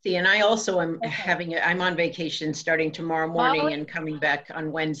 See, and I also am I'm on vacation starting tomorrow morning and coming back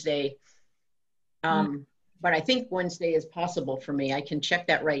on Wednesday. But I think Wednesday is possible for me. I can check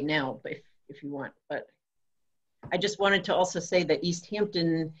that right now if you want. But I just wanted to also say that East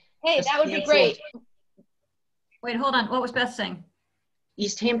Hampton. Hey, that would be great. Wait, hold on. What was Beth saying?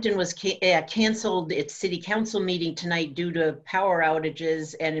 East Hampton was canceled its city council meeting tonight due to power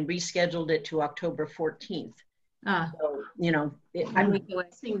outages and rescheduled it to October 14th. So, you know, I'm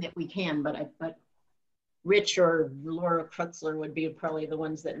guessing that we can, but Rich or Laura Krutzler would be probably the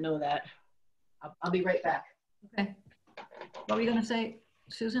ones that know that. I'll be right back. Okay. What were you going to say,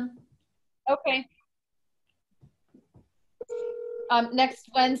 Susan? Okay. Next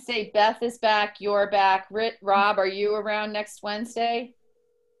Wednesday, Beth is back, you're back. Rob, are you around next Wednesday?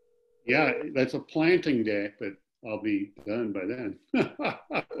 Yeah, that's a planting day, but I'll be done by then.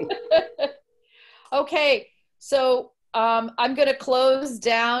 Okay, so I'm going to close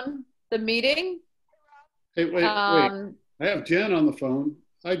down the meeting. Hey, wait. I have Jen on the phone.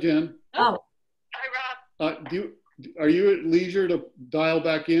 Hi, Jen. Oh, Hi, Rob. Are you at leisure to dial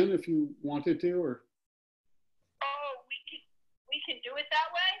back in if you wanted to, or? Oh, we can do it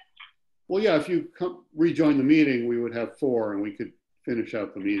that way? Well, yeah, if you rejoin the meeting, we would have 4 and we could finish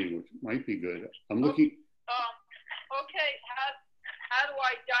out the meeting, which might be good. I'm looking. Okay. How do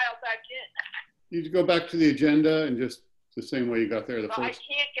I dial back in? You go back to the agenda and just the same way you got there the I first.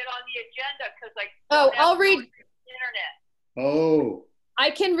 can't get on the agenda because I Oh, don't have I'll read. internet. Oh, I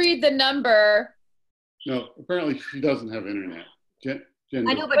can read the number. no, apparently she doesn't have internet. Jen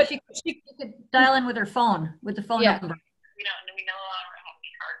I know, but she could dial in with her phone, with the phone Yeah. number. We no longer have the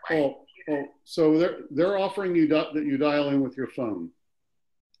hardware. Oh, so they're offering you that you dial in with your phone.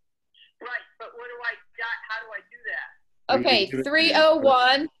 Right, but how do I do that? Okay, Give it to me.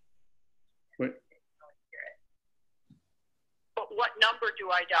 301. Wait, But what number do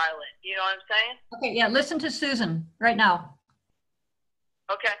I dial in? You know what I'm saying? Okay, yeah, listen to Susan right now.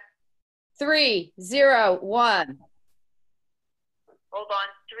 Okay, 301. hold on.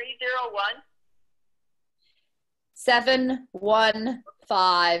 301.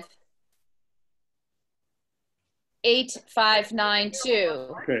 715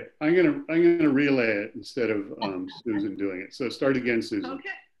 8592. okay, I'm gonna relay it instead of Susan doing it. So start again, Susan. Okay.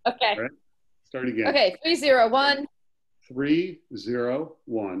 Okay. All right. Start again. Okay, 301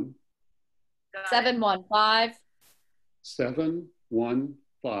 301 Got it. 715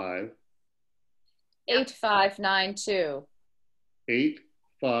 715 8592.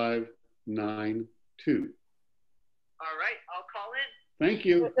 8592. All right, I'll call in. Thank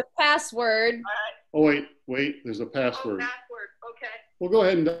you. The password. All right. Oh, wait, there's a password. Oh, password. Okay. We'll go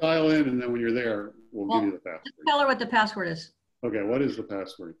ahead and dial in, and then when you're there, we'll give you the Just password. tell her what the password is. Okay, what is the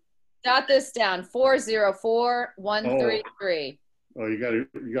password? Jot this down. 404133. Oh, you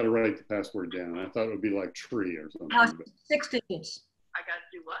gotta write the password down. I thought it would be like tree or something. No, it's but 6 digits. I got to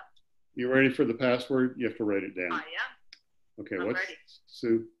do what? you ready for the password? You have to write it down. I am. Okay, I'm what's ready.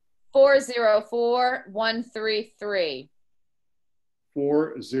 Sue? 404133.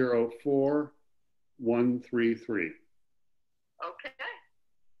 404133. Okay.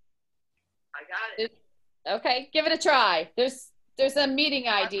 I got it. Okay, give it a try. There's a meeting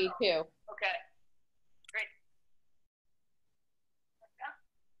ID too. Okay. Great.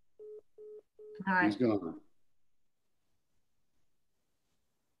 All right. He's gone.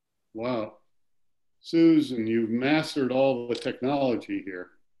 Wow. Susan, you've mastered all the technology here.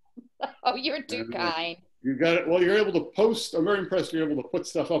 Oh, you're too kind. You got it. Well, you're able to post. I'm very impressed you're able to put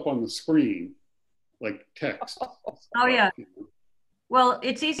stuff up on the screen, like text. Oh, yeah. Well,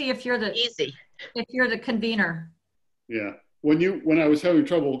 it's easy if you're the Easy. convener. Yeah. When I was having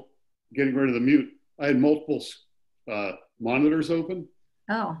trouble getting rid of the mute, I had multiple monitors open.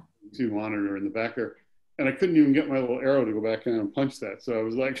 Oh. 2 monitor in the back there, and I couldn't even get my little arrow to go back in and punch that. So I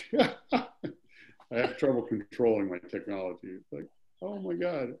was like, I have trouble controlling my technology. It's like, oh my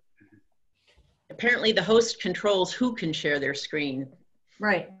God. Apparently the host controls who can share their screen.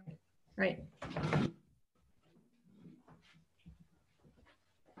 Right. Right.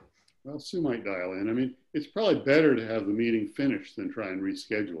 Well, Sue might dial in. I mean, it's probably better to have the meeting finished than try and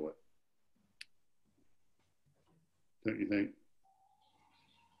reschedule it. Don't you think?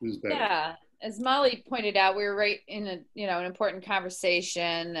 This is better. Yeah, as Molly pointed out, we were right in an important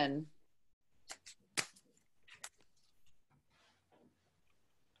conversation, and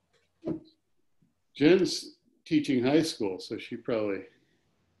Jen's teaching high school, so she probably,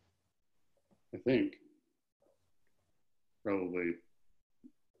 I think, probably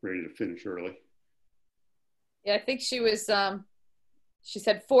ready to finish early. yeah, I think she was. She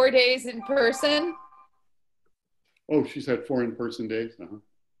said 4 days in person. Oh, she's had 4 in-person days.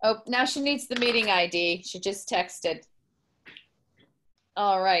 Oh, now she needs the meeting ID. She just texted.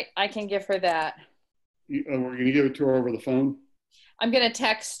 All right, I can give her that. We're going to give it to her over the phone? I'm going to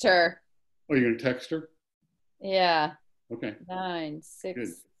text her. Oh, you're going to text her? Yeah. Okay.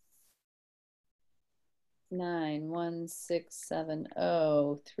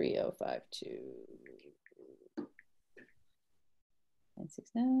 96916703052.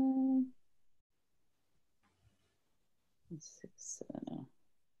 969 1670.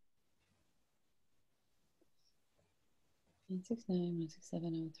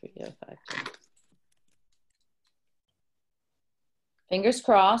 96916703052. Fingers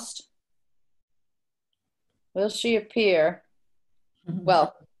crossed. Will she appear?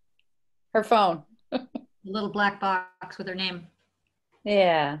 Well, her phone. The little black box with her name.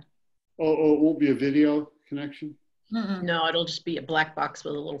 Yeah. Oh, it won't be a video connection? Mm-mm. No, it'll just be a black box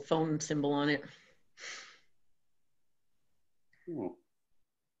with a little phone symbol on it. Oh.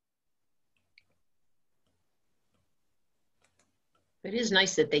 It is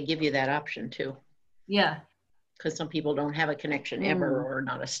nice that they give you that option too, Yeah. because some people don't have a connection ever or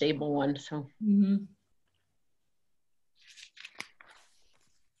not a stable one. So Mm-hmm.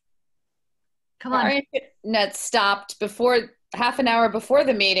 Come Our on. internet stopped before half an hour before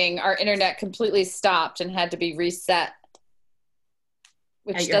the meeting. Our internet completely stopped and had to be reset,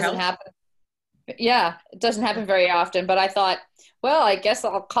 which at your doesn't house? happen. Yeah, it doesn't happen very often. But I thought, well, I guess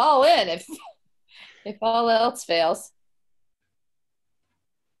I'll call in if all else fails.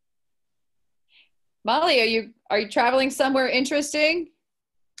 Molly, are you traveling somewhere interesting?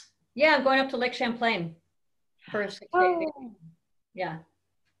 Yeah, I'm going up to Lake Champlain for a 6-day vacation. Yeah.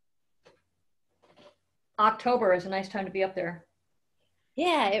 October is a nice time to be up there.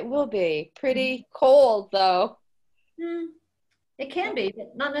 Yeah, it will be pretty cold though. It can be,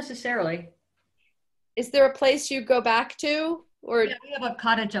 but not necessarily. Is there a place you go back to or Yeah, we have a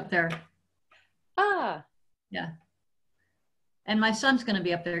cottage up there. ah, Yeah. And my son's going to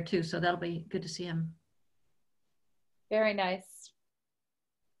be up there too, so that'll be good to see him. very nice.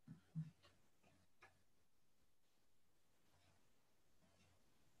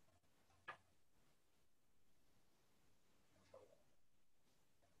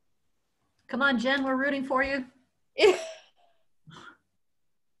 Come on, Jen, we're rooting for you.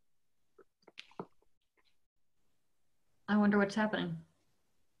 I wonder what's happening.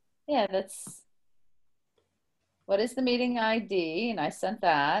 Yeah, that's what is the meeting ID? And I sent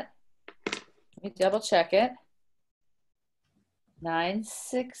that. Let me double check it.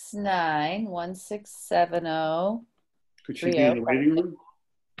 969-1670. Could she be in the waiting room?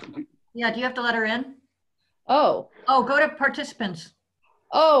 Yeah, do you have to let her in? Oh, Oh, go to participants.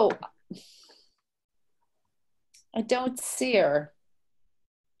 oh, I don't see her.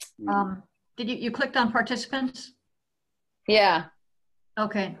 Did you clicked on participants? Yeah.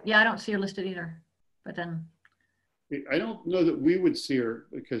 Okay, yeah, I don't see her listed either, but then, I don't know that we would see her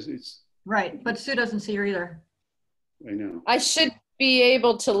because it's, right, but Sue doesn't see her either. I know. I should be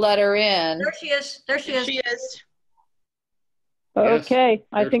able to let her in. There she is, there she is. She is. Okay,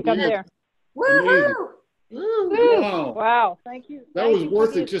 I There think she I'm is. there. Amazing. Woohoo! Wow. Wow, thank you. That Thank was you for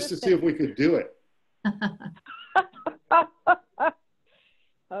worth the it just to see if we could do it.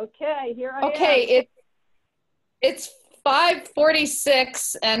 Okay, here I am. Okay, it's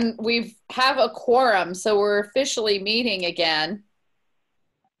 5:46 and we have a quorum, so we're officially meeting again.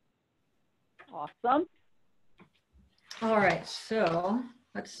 Awesome. All right, so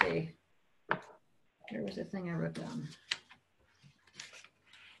let's see. There was a thing I wrote down.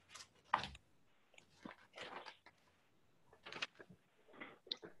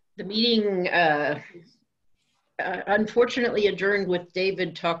 The meeting unfortunately adjourned with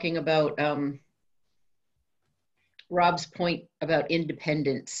David talking about Rob's point about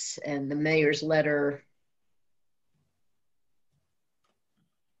independence and the mayor's letter.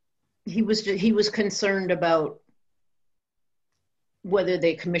 He was concerned about whether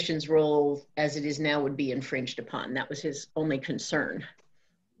the commission's role as it is now would be infringed upon. That was his only concern.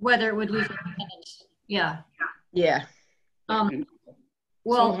 Whether it would lose independence. Yeah. Yeah. And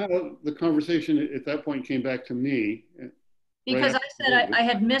Well, somehow the conversation at that point came back to me. because right I said I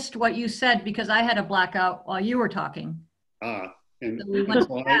had missed what you said because I had a blackout while you were talking. And So we went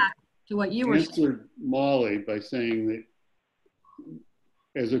so back to what you were saying. answered Molly by saying that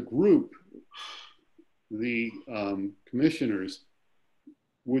as a group, the commissioners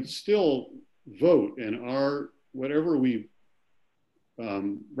would still vote, and whatever we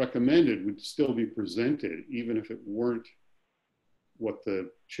recommended would still be presented, even if it weren't what the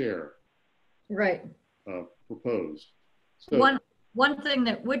chair Right. proposed. So one thing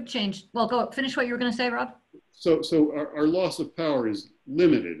that would change. Well, go finish what you were going to say, Rob. So our loss of power is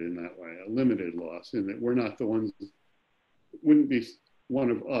limited in that way, a limited loss, in that we're not the ones. It wouldn't be one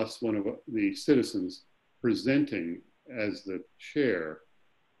of the citizens presenting as the chair,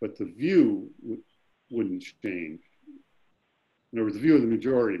 but the view wouldn't change. In other words, the view of the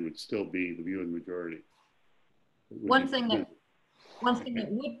majority would still be the view of the majority. One thing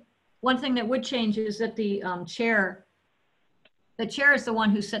that would change is that the chair is the one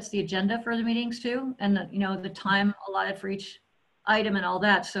who sets the agenda for the meetings too, and the time allotted for each item and all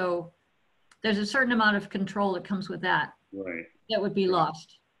that. So there's a certain amount of control that comes with that. Right. That would be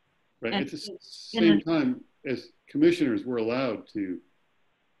lost. Right. And at the same time, as commissioners, we're allowed to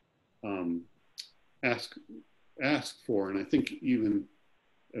ask ask for, and I think even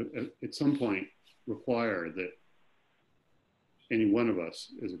at some point require that any one of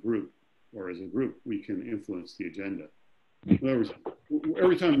us as a group we can influence the agenda. In other words,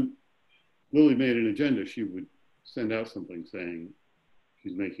 every time Lily made an agenda, she would send out something saying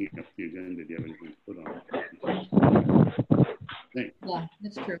she's making up the agenda. Do you have anything to put on? Yeah,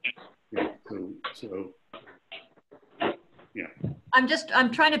 that's true. Yeah, so yeah.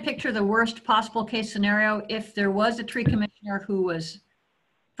 I'm trying to picture the worst possible case scenario. If there was a tree commissioner who was,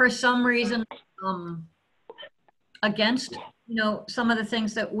 for some reason, against, some of the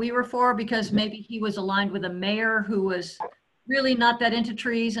things that we were for, because maybe he was aligned with a mayor who was really not that into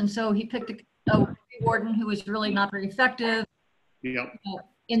trees, and so he picked a tree warden who was really not very effective. Yeah.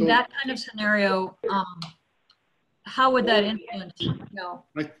 In that kind of scenario, how would that influence?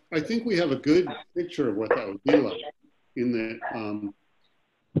 I think we have a good picture of what that would be like. In that,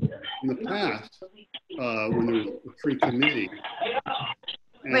 in the past, when there was a tree committee.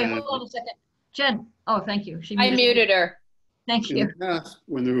 Wait, hold on a second, Jen. Oh, thank you. I muted her. Thank you. In the past,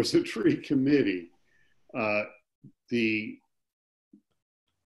 when there was a tree committee, the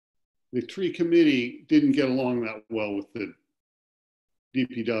tree committee didn't get along that well with the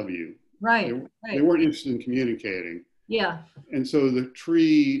DPW. Right. They weren't interested in communicating. Yeah. And so the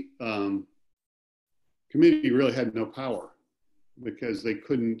tree committee really had no power because they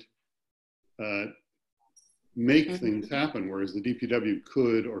couldn't make things happen, whereas the DPW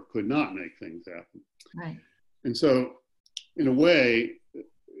could or could not make things happen. Right. And so, in a way,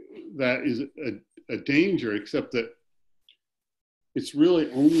 that is a danger, except that it's really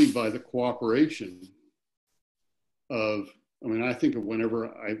only by the cooperation of, I think of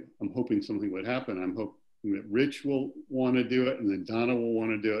whenever I'm hoping something would happen, I'm hoping that Rich will want to do it, and then Donna will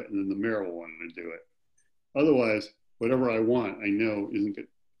want to do it, and then the mayor will want to do it. Otherwise, whatever I want, I know isn't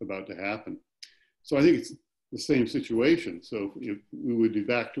about to happen. So I think it's the same situation. So if we would be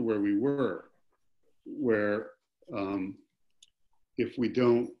back to where we were, where if we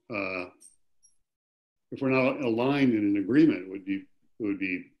don't, if we're not aligned in an agreement, it would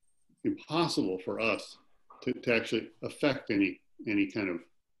be impossible for us to actually affect any kind of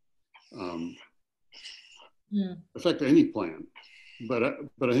affect any plan. But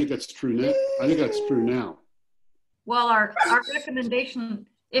I think that's true now. I think that's true now. Well, our recommendation,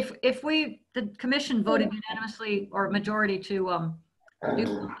 if the commission voted unanimously or majority to do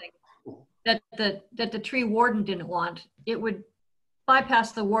something that the tree warden didn't want, it would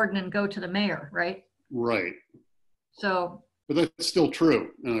bypass the warden and go to the mayor, right? Right. So. But that's still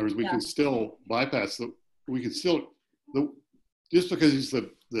true. In other words, we can still bypass just because he's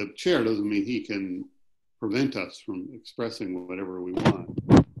the chair doesn't mean he can prevent us from expressing whatever we want.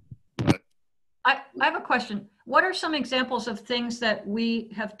 But I have a question. What are some examples of things that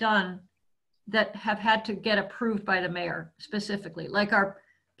we have done that have had to get approved by the mayor specifically? Like our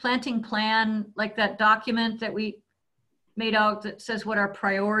planting plan, like that document that we made out that says what our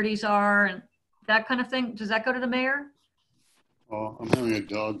priorities are and that kind of thing. Does that go to the mayor? Oh, I'm having a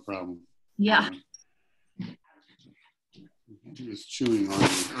dog problem. Yeah. Just chewing on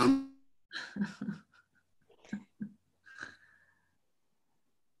me.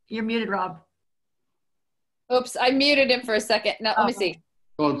 You're muted, Rob. Oops, I muted him for a second. No, let me see.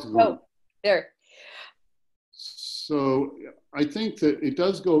 Dog's gone. Oh, there. So I think that it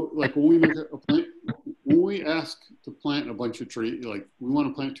does go, like when we make a plant, when we ask to plant a bunch of trees, like we want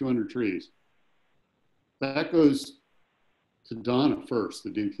to plant 200 trees, that goes to Donna first, the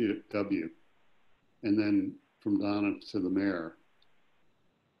DPW, and then from Donna to the mayor,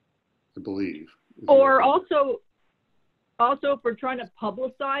 I believe. Or also if we're trying to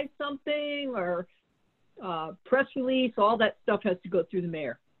publicize something or press release, all that stuff has to go through the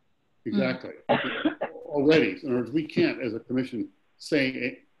mayor. Exactly. Already, in other words, we can't, as a commission,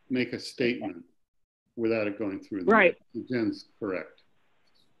 make a statement without it going through the right. mayor. Jen's correct.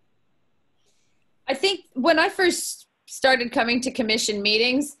 I think when I first started coming to commission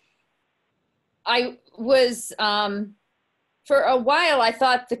meetings, I was, for a while, I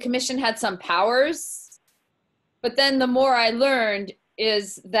thought the commission had some powers, but then the more I learned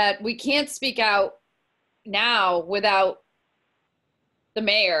is that we can't speak out now without the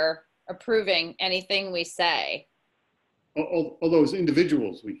mayor approving anything we say. Although as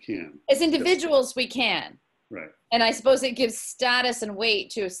individuals, we can. As individuals, we can. Right. And I suppose it gives status and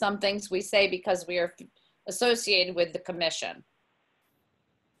weight to some things we say because we are associated with the commission.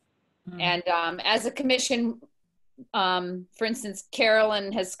 And as a commission, for instance,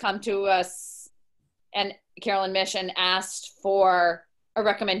 Carolyn has come to us and Carolyn Mission asked for a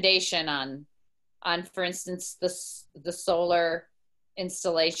recommendation on for instance, the solar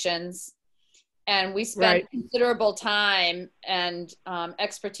installations. And we spent considerable time and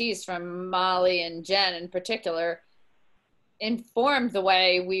expertise from Molly and Jen in particular informed the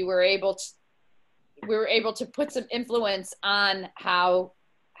way we were able to put some influence on how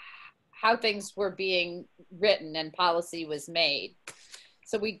things were being written and policy was made.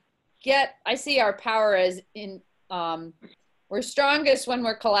 So I see our power as we're strongest when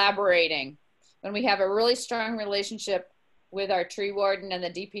we're collaborating, when we have a really strong relationship with our tree warden and the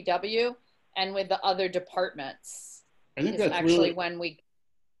DPW and with the other departments. I think that's actually really, when we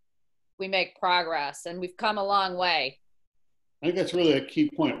make progress, and we've come a long way. I think that's really a key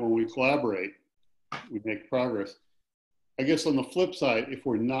point. When we collaborate, we make progress. I guess on the flip side, if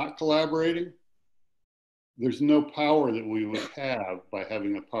we're not collaborating, there's no power that we would have by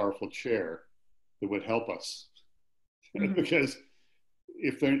having a powerful chair that would help us. Mm-hmm. Because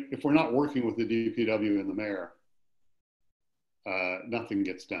if we're not working with the DPW and the mayor, nothing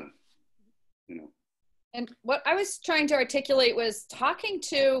gets done, you know. And what I was trying to articulate was talking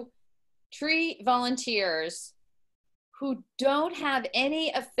to tree volunteers who don't have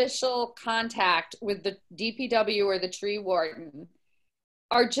any official contact with the DPW or the tree warden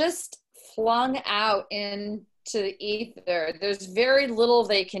are just flung out into the ether. There's very little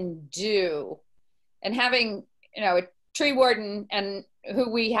they can do. And having, you know, a tree warden and who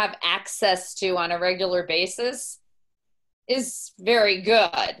we have access to on a regular basis is very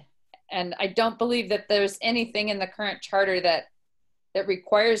good. And I don't believe that there's anything in the current charter that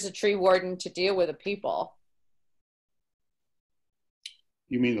requires a tree warden to deal with the people.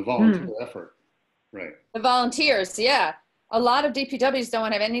 You mean the volunteer effort, right? The volunteers, yeah. A lot of DPWs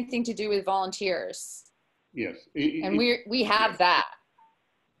don't have anything to do with volunteers. Yes. And we have that.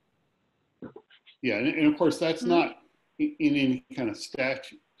 Yeah, and of course that's not in any kind of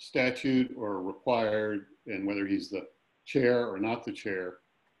statute or required, and whether he's the chair or not the chair.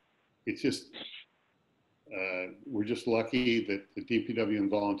 It's just, we're just lucky that the DPW and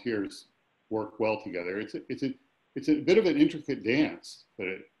volunteers work well together. It's a bit of an intricate dance,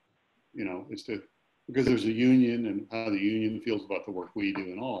 but because there's a union and how the union feels about the work we do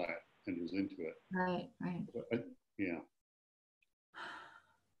and all that enters into it. Right. But, yeah.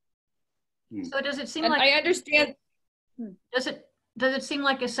 So does it seem and like I understand? Does it seem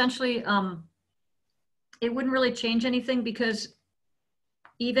like essentially it wouldn't really change anything, because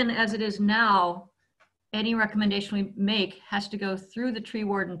even as it is now, any recommendation we make has to go through the tree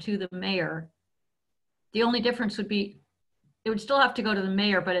warden to the mayor. The only difference would be it would still have to go to the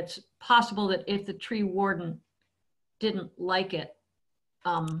mayor, but it's possible that if the tree warden didn't like it,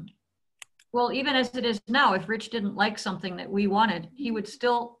 well, even as it is now, if Rich didn't like something that we wanted, he would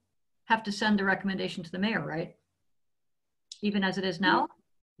still have to send a recommendation to the mayor, right? Even as it is now?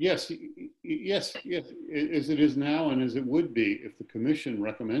 Yes, as it is now and as it would be if the commission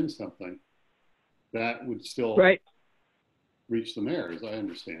recommends something, that would still reach the mayor, as I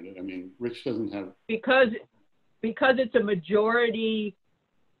understand it. I mean, Rich doesn't have... Because it's a majority,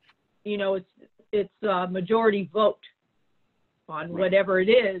 you know, it's a majority vote on whatever it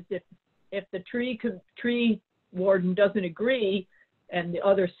is. If the tree warden doesn't agree and the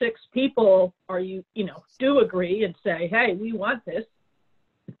other 6 people do agree and say, hey, we want this,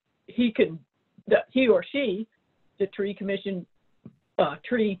 he or she, the tree commission,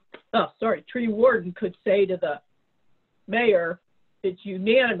 tree warden could say to the mayor, it's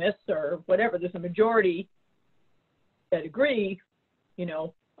unanimous or whatever, there's a majority that agree,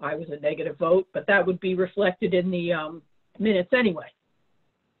 I was a negative vote, but that would be reflected in the minutes anyway.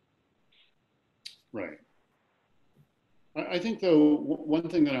 Right. I think, though, one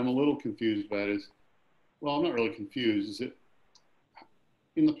thing that I'm a little confused about is, well, I'm not really confused, is that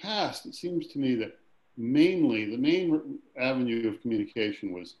in the past, it seems to me that mainly the main avenue of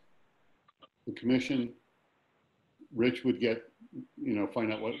communication was the commission. Rich would get,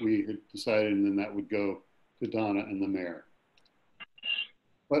 find out what we had decided, and then that would go to Donna and the mayor.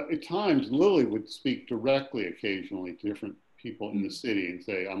 But at times, Lily would speak directly occasionally to different people in the city and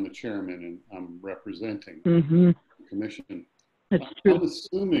say, I'm the chairman and I'm representing the commission. That's true. I'm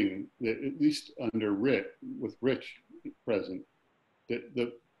assuming that at least under with Rich present, that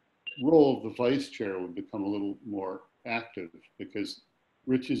the role of the vice chair would become a little more active, because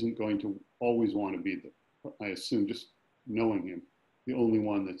Rich isn't going to always want to be I assume, just knowing him, the only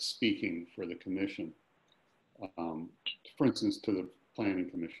one that's speaking for the commission. For instance, to the planning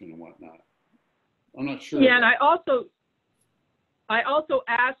commission and whatnot. I'm not sure. Yeah, and I also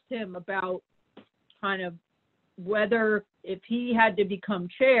asked him about kind of whether, if he had to become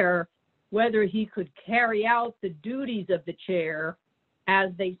chair, whether he could carry out the duties of the chair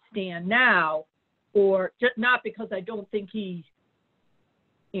as they stand now, or just not, because I don't think he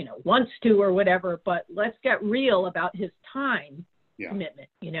you know, wants to or whatever, but let's get real about his time commitment,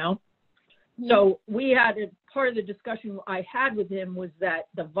 you know? So we had part of the discussion I had with him was that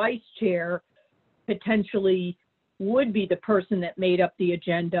the vice chair potentially would be the person that made up the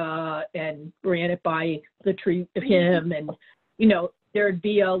agenda and ran it by the tree of him. And, you know, there'd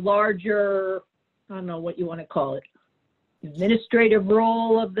be a larger, I don't know what you want to call it, administrative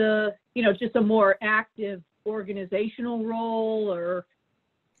role of the, you know, just a more active organizational role, or,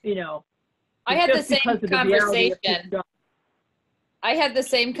 you know. I had the same conversation. I had the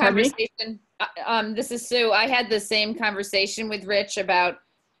same conversation. This is Sue. I had the same conversation with Rich about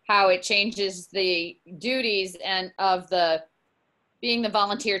how it changes the duties and of the being the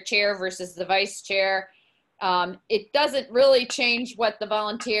volunteer chair versus the vice chair. It doesn't really change what the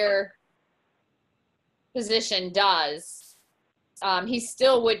volunteer position does. He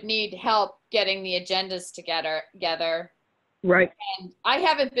still would need help getting the agendas together. Right. And I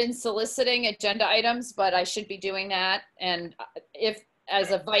haven't been soliciting agenda items, but I should be doing that. And if, as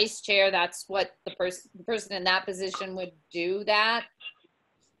a vice chair, that's what the person in that position would do that.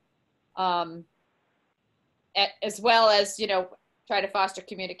 As well as, you know, try to foster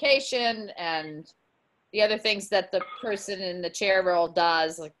communication and the other things that the person in the chair role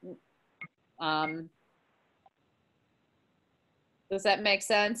does. Like, does that make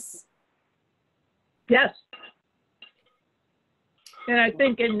sense? Yes. And I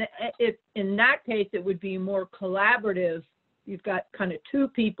think in that case, it would be more collaborative. You've got kind of two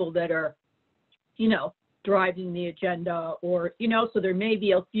people that are, you know, driving the agenda, or, you know, so there may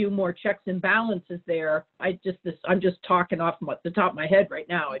be a few more checks and balances there. I'm just talking off the top of my head right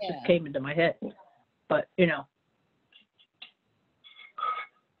now. It just came into my head, but, you know.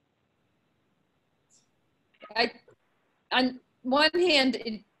 On one hand,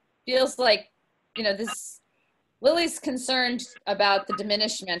 it feels like, you know, Lily's concerned about the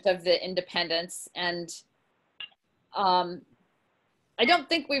diminishment of the independence, and I don't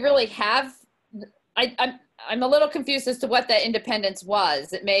think we really have. I'm a little confused as to what that independence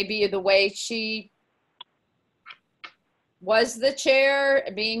was. It may be the way she was the chair,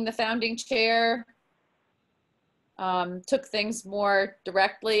 being the founding chair, took things more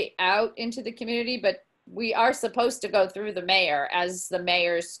directly out into the community, but we are supposed to go through the mayor as the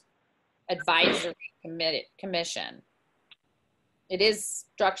mayor's advisory commission. It is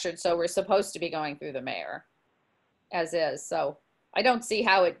structured so we're supposed to be going through the mayor as is. So I don't see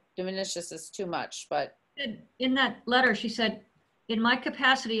how it diminishes us too much, but. In that letter, she said, in my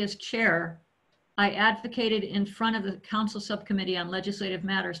capacity as chair, I advocated in front of the council subcommittee on legislative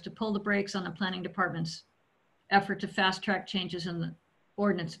matters to pull the brakes on the planning department's effort to fast track changes in the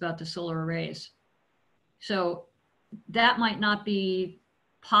ordinance about the solar arrays. So that might not be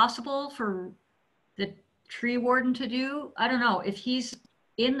possible for the tree warden to do. I don't know, if he's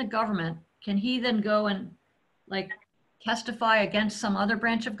in the government, can he then go and like testify against some other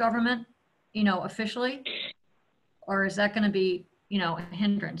branch of government, you know, officially? Or is that going to be, you know, a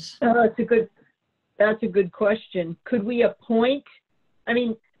hindrance? That's a good question. Could we appoint? I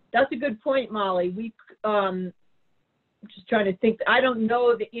mean, that's a good point, Molly. We, just trying to think. I don't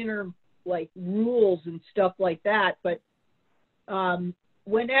know the inner like rules and stuff like that, but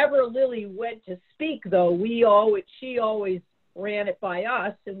whenever Lily went to speak, though, she always ran it by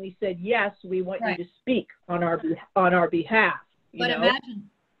us, and we said yes, we want you to speak on our behalf. But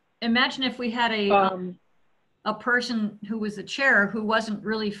imagine if we had a person who was the chair who wasn't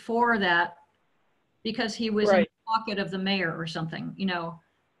really for that because he was in the pocket of the mayor or something, you know.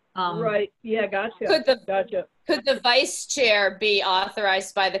 Right. Yeah. Gotcha. Could the vice chair be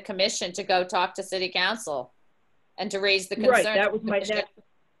authorized by the commission to go talk to city council and to raise the concern? Right. That was my next.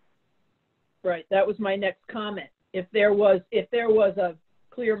 Right. That was my next comment. If there was a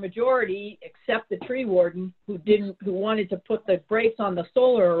clear majority, except the tree warden who wanted to put the brakes on the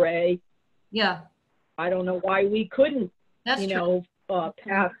solar array. Yeah. I don't know why we couldn't. That's true.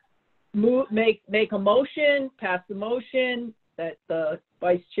 Make a motion, pass the motion that the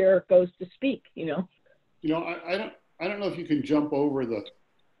vice chair goes to speak, you know. You know, I don't know if you can jump over the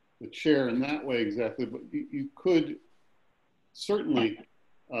chair in that way exactly, but you could certainly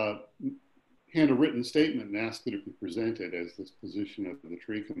hand a written statement and ask that it be presented as this position of the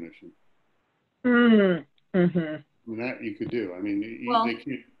tree commission. Mm-hmm. I mean, that you could do. I mean, they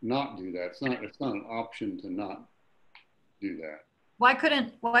can't not do that. It's not an option to not do that. Why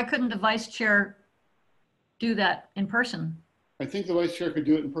couldn't the vice chair do that in person? I think the vice chair could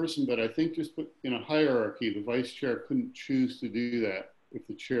do it in person, but I think just put in a hierarchy, the vice chair couldn't choose to do that if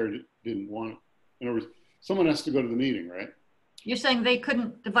the chair didn't want it. In other words, someone has to go to the meeting, right? You're saying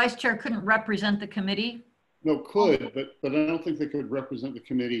the vice chair couldn't represent the committee? No, could, but I don't think they could represent the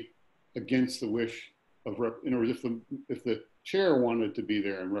committee against the wish of, in other words, if the chair wanted to be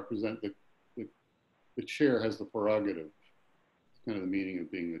there and represent the chair has the prerogative. It's kind of the meaning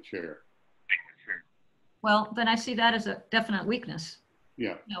of being the chair. Well, then I see that as a definite weakness.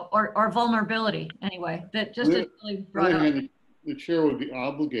 Yeah. You know, or vulnerability anyway, that just is really brought up. The chair would be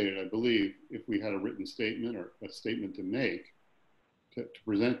obligated, I believe, if we had a written statement or a statement to make, to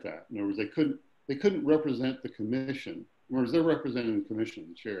present that. In other words, they couldn't represent the commission, whereas they're representing the commission,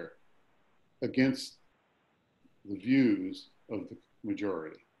 the chair, against the views of the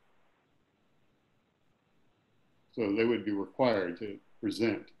majority. So they would be required to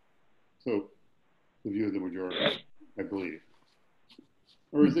present the view of the majority, I believe.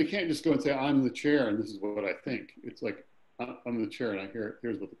 Or they can't just go and say, I'm the chair and this is what I think. It's like, I'm the chair and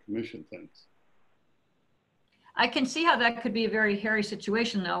here's what the commission thinks. I can see how that could be a very hairy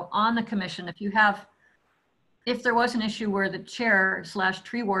situation though on the commission. If there was an issue where the chair /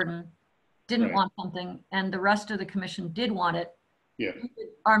 tree warden didn't want something and the rest of the commission did want it, yeah,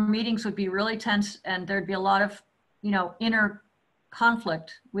 our meetings would be really tense and there'd be a lot of, inner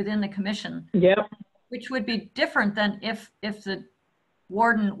conflict within the commission. Yep. Which would be different than if the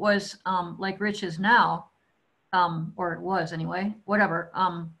warden was like Rich is now, or it was anyway, whatever,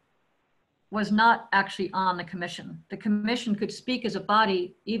 was not actually on the commission. The commission could speak as a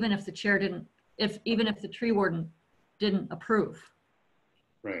body even if the chair didn't, even if the tree warden didn't approve.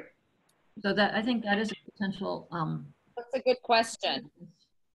 Right. So that, I think that is a potential. That's a good question.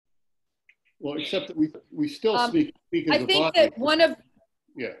 Well, except that we still speak as a body. I think that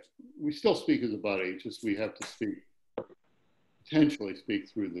we still speak as a body, just we have to potentially speak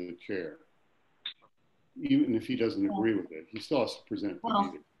through the chair. Even if he doesn't agree with it, he still has to present the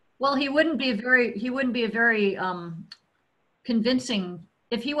meeting. Well, he wouldn't be a very convincing,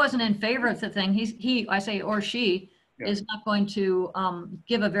 if he wasn't in favor of the thing, I say, or she is not going to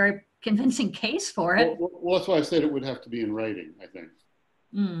give a very convincing case for it. Well, that's why I said it would have to be in writing, I think.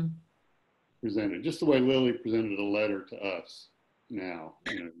 Presented, just the way Lily presented a letter to us now,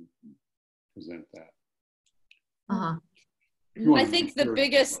 present that. I think the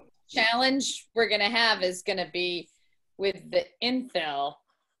biggest challenge we're going to have is going to be with the infill,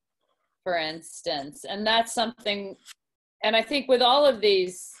 for instance, and that's something. And I think with all of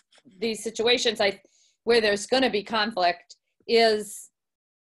these situations, where there's going to be conflict, is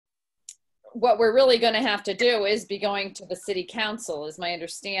what we're really going to have to do is be going to the city council, is my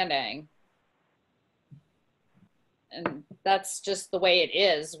understanding. And that's just the way it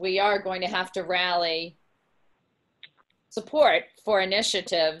is. We are going to have to rally support for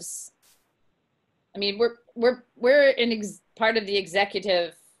initiatives. I mean, we're in part of the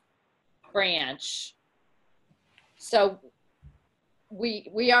executive branch, so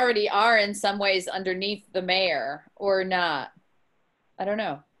we already are in some ways underneath the mayor, or not. I don't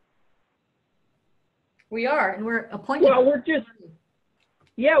know. We are, and we're appointed. Well,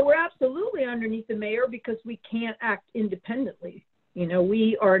 we're absolutely underneath the mayor because we can't act independently.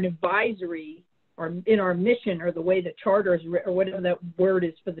 We are an advisory, or in our mission, or the way the charter is, or whatever that word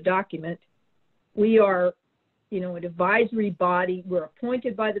is for the document, we are, an advisory body. We're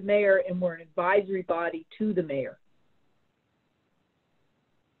appointed by the mayor, and we're an advisory body to the mayor.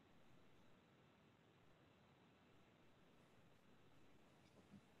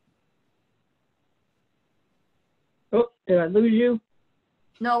 Oh, did I lose you?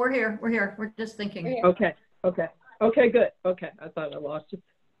 No, we're here. We're just thinking. Okay, good. Okay, I thought I lost you.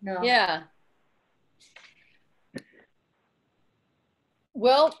 No. Yeah.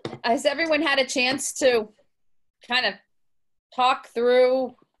 Well, has everyone had a chance to kind of talk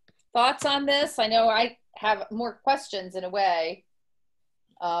through thoughts on this? I know I have more questions in a way.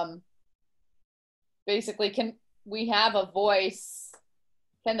 Basically, can we have a voice?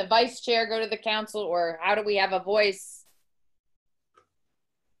 Can the vice chair go to the council, or how do we have a voice?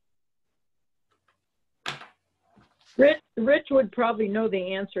 Rich would probably know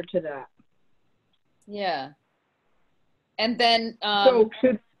the answer to that. Yeah. And then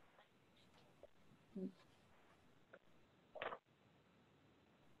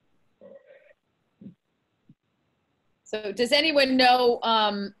so does anyone know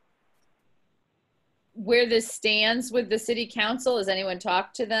where this stands with the city council? Has anyone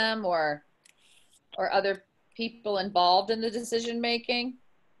talked to them or other people involved in the decision making?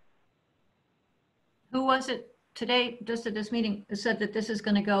 Who was it today, just at this meeting, said that this is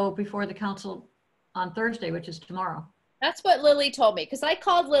going to go before the council on Thursday, which is tomorrow? That's what Lily told me, because I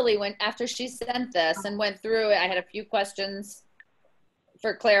called Lily after she sent this and went through it. I had a few questions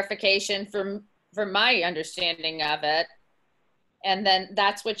for clarification from my understanding of it. And then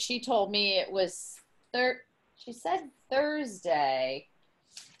that's what she told me. It was She said Thursday.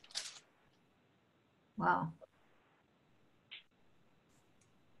 Wow.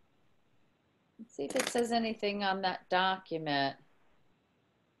 Let's see if it says anything on that document.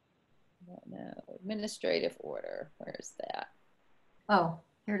 No, administrative order. Where's that? Oh,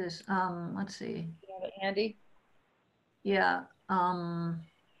 here it is. Let's see. You have it handy? Yeah.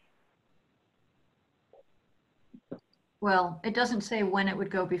 Well, it doesn't say when it would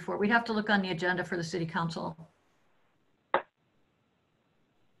go before. We'd have to look on the agenda for the city council.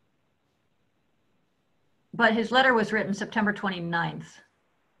 But his letter was written September 29th,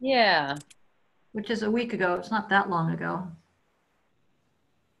 Yeah. which is a week ago. It's not that long ago.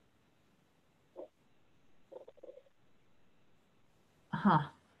 Huh.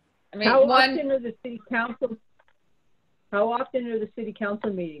 I mean, How one, often are the city council? How often are the city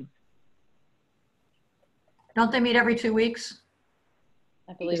council meetings? Don't they meet every 2 weeks?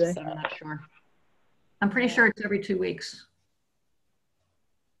 I believe Do they? so. I'm not sure. I'm pretty sure it's every 2 weeks.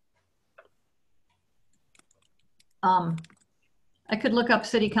 I could look up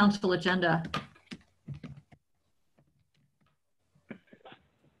city council agenda.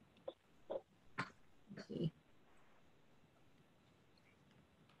 Let's see.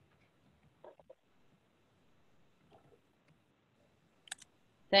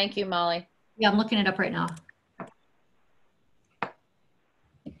 Thank you, Molly. Yeah, I'm looking it up right now.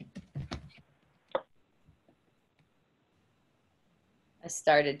 I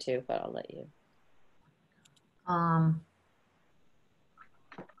started to, but I'll let you.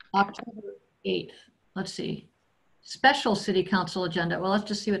 October 8th. Let's see. Special city council agenda. Well, let's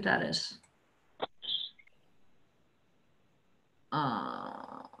just see what that is.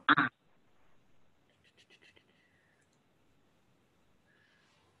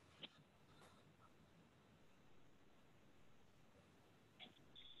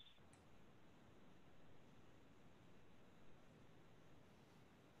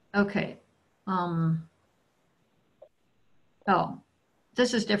 Okay. Oh,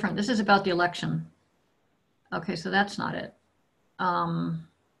 this is different. This is about the election. Okay, so that's not it.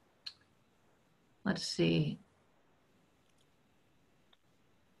 Let's see.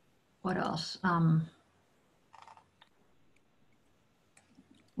 What else?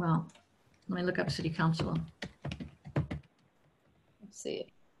 Well, let me look up city council. Let's see.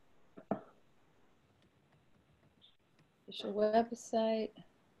 Official website.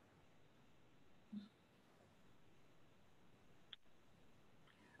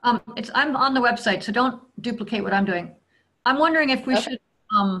 I'm on the website, so don't duplicate what I'm doing. I'm wondering if we should,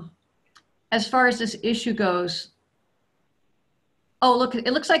 as far as this issue goes, oh, look,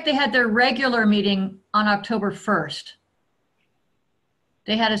 it looks like they had their regular meeting on October 1st.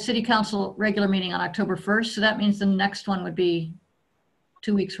 They had a city council regular meeting on October 1st, so that means the next one would be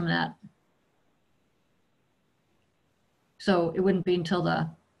 2 weeks from that. So it wouldn't be until the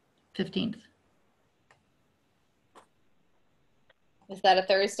 15th. Is that a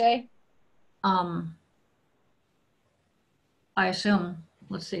Thursday? I assume.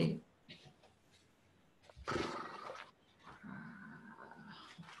 Let's see.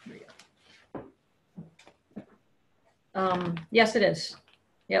 Yes, it is.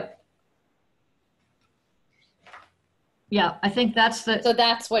 Yep. Yeah, I think that's the. So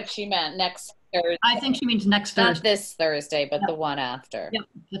that's what she meant, next Thursday. I think she means next Thursday. Not this Thursday, but Yep. the one after. Yep,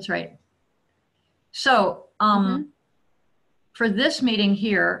 that's right. So, for this meeting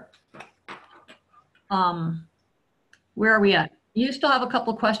here, where are we at? You still have a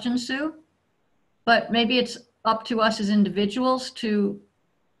couple questions, Sue, but maybe it's up to us as individuals to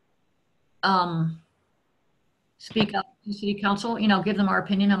speak up to city council, give them our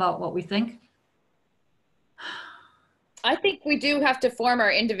opinion about what we think. I think we do have to form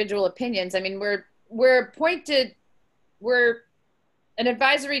our individual opinions. I mean, we're appointed, we're an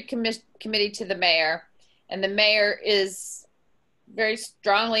advisory committee to the mayor, and the mayor is very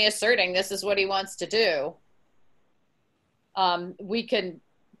strongly asserting this is what he wants to do. We can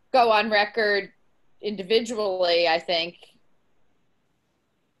go on record individually, I think.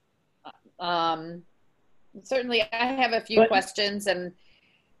 Certainly I have a few questions, and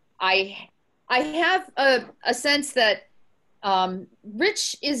I have a sense that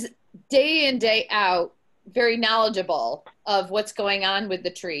Rich is day in, day out very knowledgeable of what's going on with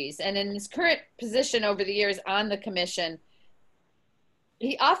the trees. And in his current position over the years on the commission,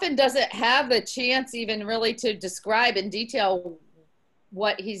 he often doesn't have the chance even really to describe in detail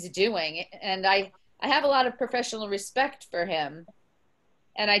what he's doing. And I have a lot of professional respect for him.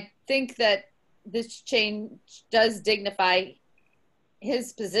 And I think that this change does dignify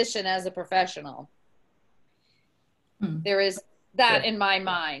his position as a professional. There is that in my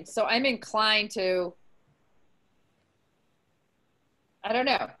mind. So I'm inclined to I don't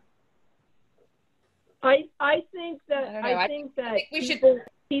know. I think that I don't know. I think that we should.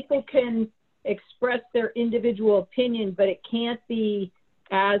 people can express their individual opinion, but it can't be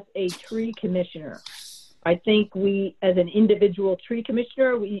as a tree commissioner. I think we, as an individual tree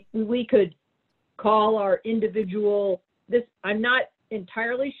commissioner, we could call our individual. This I'm not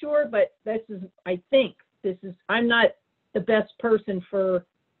entirely sure, but I'm not the best person for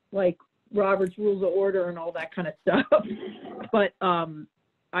like Robert's Rules of Order and all that kind of stuff. But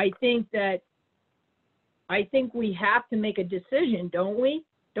I think we have to make a decision, don't we?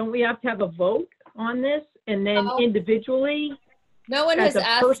 Don't we have to have a vote on this? And then individually, no one has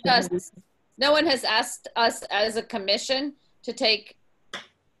asked person, us. No one has asked us as a commission to take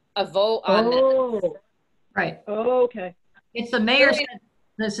a vote on this. Right. Oh, okay. It's the mayor said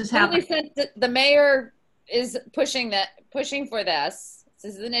this is happening. The mayor is pushing for this.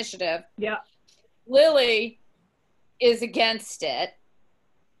 This is the initiative. Yeah. Lily is against it.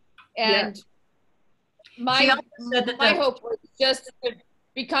 And my hope was just to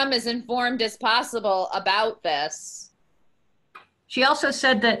become as informed as possible about this. She also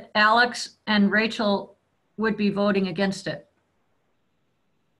said that Alex and Rachel would be voting against it.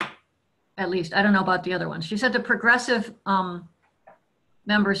 At least, I don't know about the other ones. She said the progressive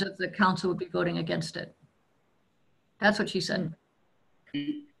members of the council would be voting against it. That's what she said.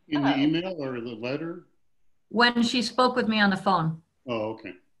 In the email or the letter? When she spoke with me on the phone. Oh,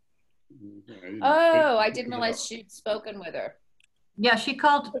 okay. I didn't realize she'd spoken with her. Yeah, she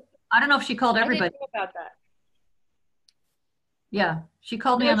called. I don't know if she called everybody. I didn't know about that. Yeah, she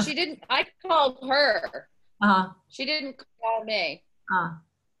called me on the. She didn't. I called her. She didn't call me.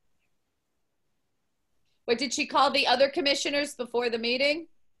 But did she call the other commissioners before the meeting?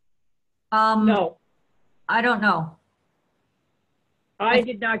 No. I don't know. I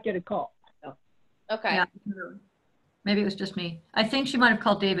did not get a call. No. Okay. Yeah, maybe it was just me. I think she might have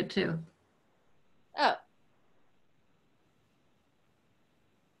called David too. Oh.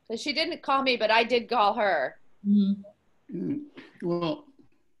 So she didn't call me, but I did call her. Mm-hmm. Well,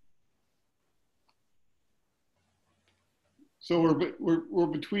 so we're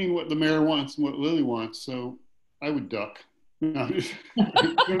between what the mayor wants and what Lily wants. So I would duck. No,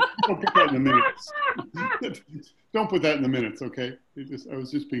 don't put that in the minutes. Don't put that in the minutes, okay? I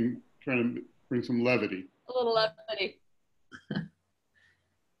was just trying to bring some levity. A little levity.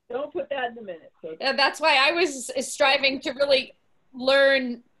 Don't put that in the minutes. Okay? Yeah, that's why I was striving to really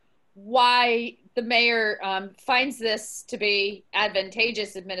learn why the mayor finds this to be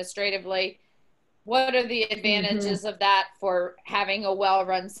advantageous administratively. What are the advantages of that for having a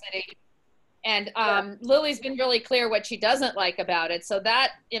well-run city? And Lily's been really clear what she doesn't like about it. So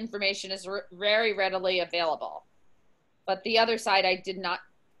that information is very readily available. But the other side, I did not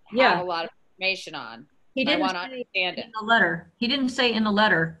have a lot of information on. He didn't say in the letter. He didn't say in the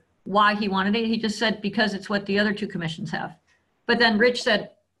letter why he wanted it. He just said because it's what the other two commissions have. But then Rich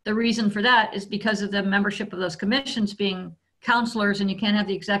said the reason for that is because of the membership of those commissions being counselors, and you can't have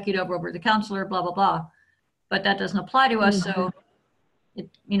the executive over the counselor, blah, blah, blah. But that doesn't apply to us. So,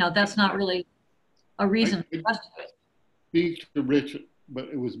 that's not really a reason for us to do it. Speak to Rich, but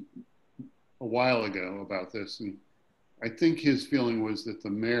it was a while ago about this. And I think his feeling was that the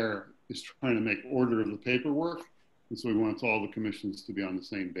mayor is trying to make order of the paperwork. And so he wants all the commissions to be on the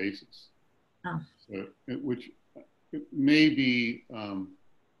same basis. Oh. So it may be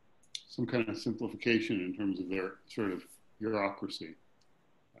some kind of simplification in terms of their sort of bureaucracy.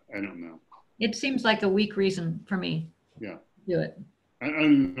 I don't know. It seems like a weak reason for me to do it. I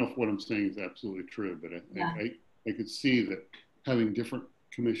don't know if what I'm saying is absolutely true, but I could see that having different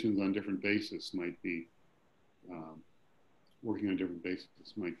commissions on different bases might be, working on different bases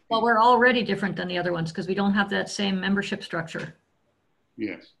might be. Well, we're already different than the other ones because we don't have that same membership structure.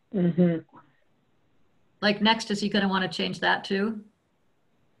 Yes. Mm-hmm. Like next, is he going to want to change that too?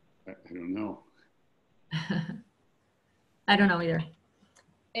 I don't know. I don't know either.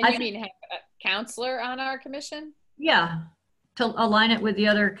 And you mean have a counselor on our commission? Yeah, to align it with the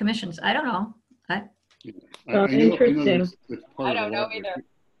other commissions. I don't know. Interesting. I don't know either.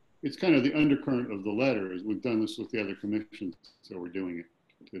 It's kind of the undercurrent of the letter is we've done this with the other commissions, so we're doing it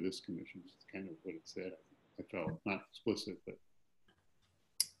to this commission. It's kind of what it said. I felt not explicit, but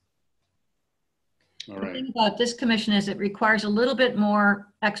all right. The thing about this commission is it requires a little bit more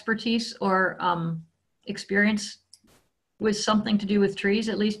expertise or experience with something to do with trees.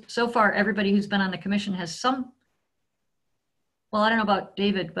 At least so far, everybody who's been on the commission has some, well, I don't know about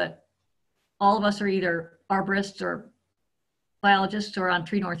David, but all of us are either arborists or biologists or on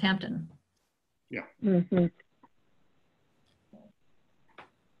Tree Northampton. Yeah. Mm-hmm.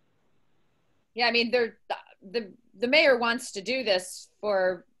 Yeah, I mean, the mayor wants to do this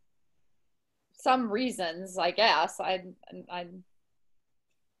for some reasons, I guess. I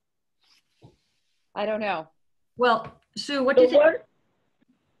don't know. Well, Sue, what do you think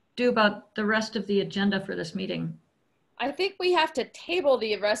do about the rest of the agenda for this meeting? I think we have to table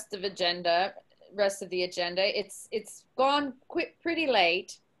the rest of the agenda. It's gone pretty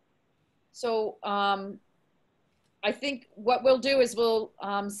late. So I think what we'll do is we'll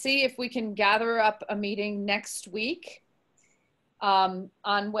see if we can gather up a meeting next week on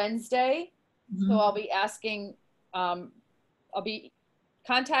Wednesday. So I'll be asking, I'll be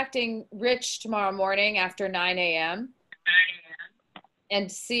contacting Rich tomorrow morning after 9 a.m.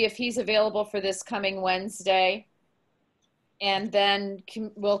 and see if he's available for this coming Wednesday. And then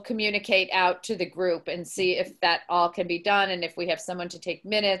we'll communicate out to the group and see if that all can be done and if we have someone to take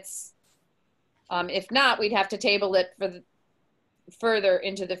minutes. If not, we'd have to table it for further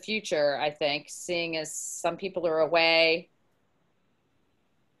into the future, I think, seeing as some people are away.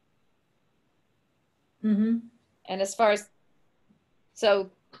 And as far as, so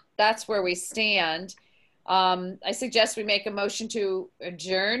that's where we stand. I suggest we make a motion to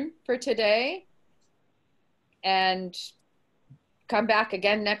adjourn for today and come back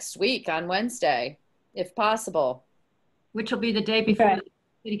again next week on Wednesday, if possible. Which will be the day before the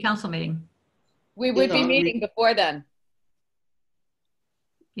city council meeting. We would be meeting before then.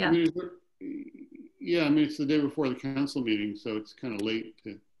 Yeah. I mean, yeah, I mean, it's the day before the council meeting, so it's kind of late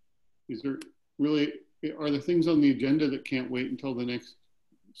to, is there really, are there things on the agenda that can't wait until the next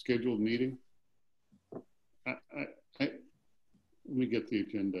scheduled meeting? Let me get the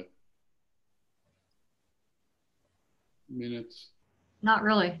agenda. Minutes. Not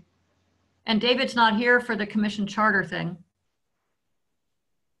really. And David's not here for the commission charter thing.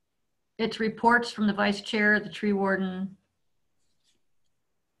 It's reports from the vice chair, the tree warden.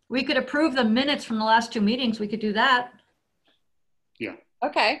 We could approve the minutes from the last two meetings. We could do that. Yeah.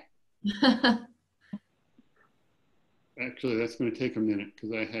 Okay. Actually, that's going to take a minute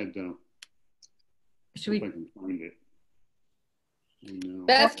because I had, Should we? if I can find it. No.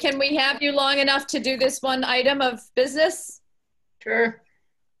 Beth, can we have you long enough to do this one item of business? Sure.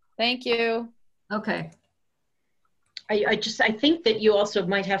 Thank you. Okay. I think that you also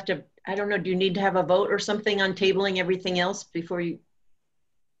might have to, I don't know, do you need to have a vote or something on tabling everything else before you?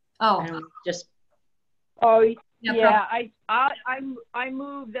 Oh. I don't just. Oh, Yeah, I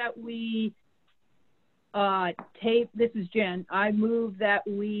move that we this is Jen. I move that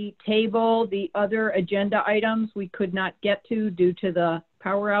we table the other agenda items we could not get to due to the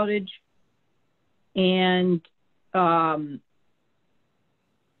power outage. And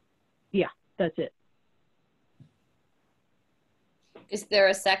yeah, that's it. Is there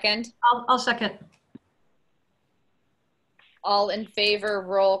a second? I'll second. All in favor,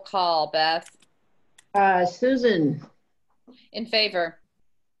 roll call. Beth? Susan. In favor.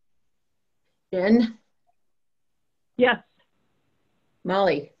 Jen. Yes.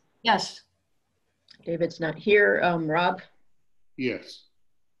 Molly. Yes. David's not here. Rob. Yes.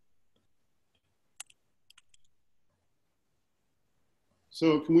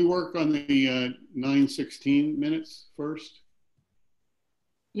 So can we work on the 9/16 minutes first?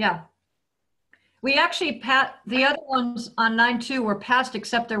 Yeah. We actually, the other ones on 9/2 were passed,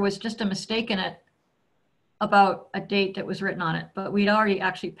 except there was just a mistake in it about a date that was written on it, but we'd already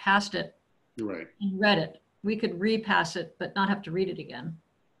actually passed it. You're right. And read it. We could repass it, but not have to read it again.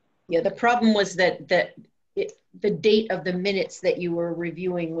 Yeah, the problem was that the date of the minutes that you were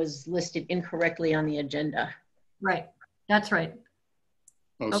reviewing was listed incorrectly on the agenda. Right. That's right.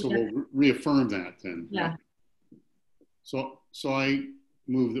 Oh, so Okay. we'll reaffirm that then. Yeah. So I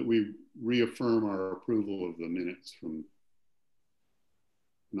move that we reaffirm our approval of the minutes from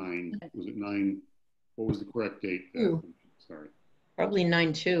 9, was it 9? What was the correct date? 2. Sorry. Probably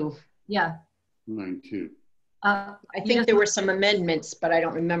 9/2. Yeah. 9/2. I think there were some amendments, but I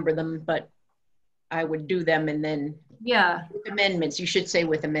don't remember them, but I would do them and then. Yeah. With amendments, you should say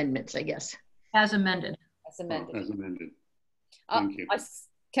with amendments, I guess. As amended. As amended. As amended. Thank you.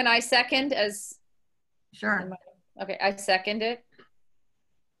 Can I second as? Sure. Okay, I second it.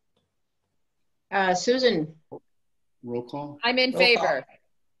 Susan. Roll call. I'm in Roll favor.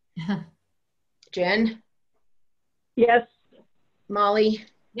 Jen. Yes. Molly.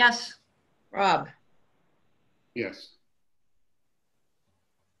 Yes. Rob. Yes.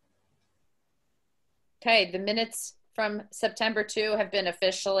 Okay, the minutes from September 2 have been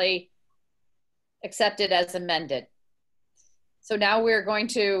officially accepted as amended. So now we're going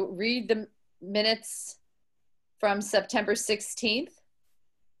to read the minutes from September 16th.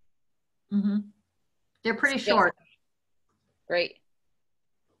 Mm-hmm. They're pretty short. Great.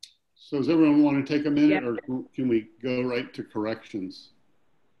 So does everyone want to take a minute, or can we go right to corrections?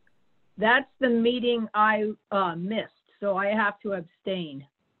 That's the meeting I missed, so I have to abstain.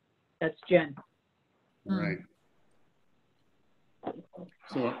 That's Jen. All right.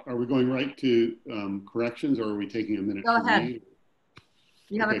 So are we going right to corrections, or are we taking a minute? Go to ahead. read?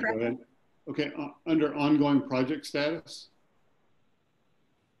 You have Okay, a go correction? ahead. Okay, under ongoing project status.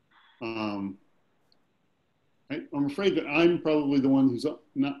 I'm afraid that I'm probably the one who's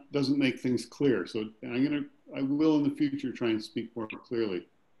doesn't make things clear. So I will in the future try and speak more clearly.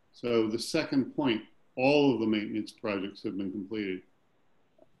 So the second point, all of the maintenance projects have been completed.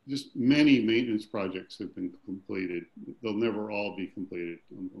 Just many maintenance projects have been completed. They'll never all be completed,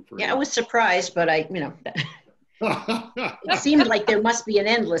 I'm afraid. Yeah, I was surprised, but it seemed like there must be an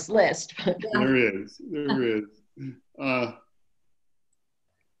endless list. There is. And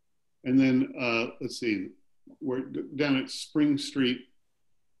then let's see, we're down at Spring Street,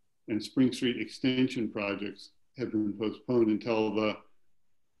 and Spring Street extension projects have been postponed until the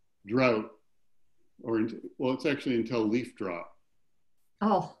drought, well, it's actually until leaf drop.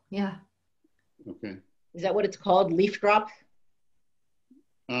 Oh, yeah. Okay. Is that what it's called? Leaf drop?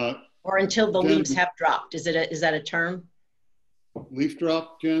 Or until the Jen, leaves have dropped? Is that a term? Leaf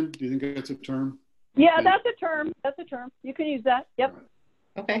drop, Jen? Do you think that's a term? Yeah, Okay. that's a term. That's a term. You can use that. Yep.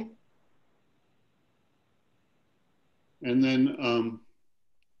 Okay. And then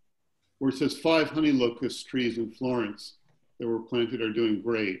where it says 5 honey locust trees in Florence that were planted are doing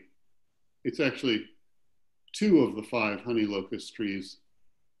great. It's actually 2 of the 5 honey locust trees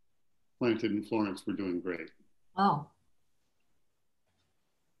planted in Florence were doing great. Oh.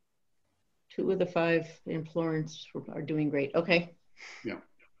 2 of the 5 in Florence are doing great. Okay. Yeah.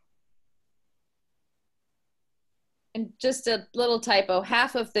 And just a little typo,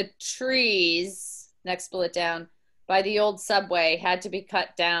 half of the trees, next bullet down, by the old subway had to be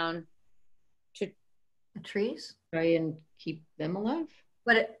cut down to The trees? Try and keep them alive?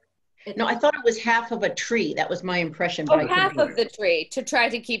 But No, I thought it was half of a tree. That was my impression. But I could half be of the tree to try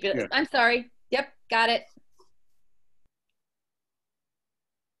to keep it. Yeah. I'm sorry. Yep, got it.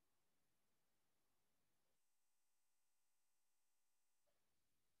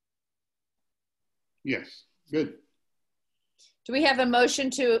 Yes. Good. Do we have a motion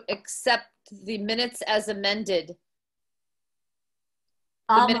to accept the minutes as amended?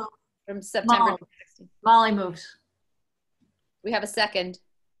 The minutes from September 16th. Molly moves. We have a second.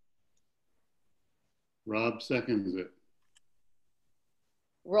 Rob seconds it.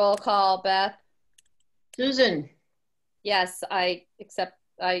 Roll call, Beth. Susan, Yes, I accept.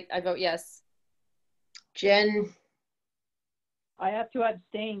 I vote yes. Jen, I have to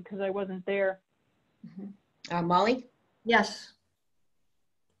abstain because I wasn't there. Molly, Yes.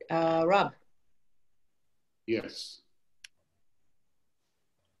 Rob. Yes.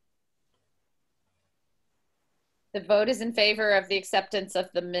 The vote is in favor of the acceptance of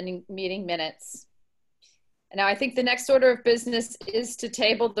the meeting minutes. And now I think the next order of business is to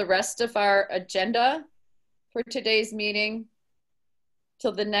table the rest of our agenda for today's meeting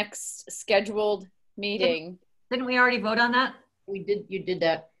till the next scheduled meeting. Didn't we already vote on that? You did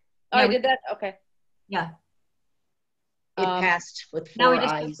that. Oh, I did that? Okay. Yeah. It passed with Now 4 we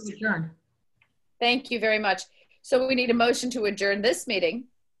just have ayes. to adjourn. Thank you very much. So we need a motion to adjourn this meeting.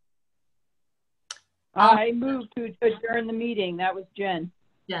 I moved to adjourn the meeting. That was Jen.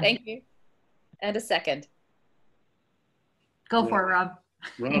 Yeah. Thank you. And a second. Go for it, Rob.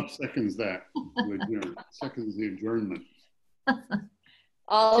 Rob seconds that. To adjourn. Seconds the adjournment.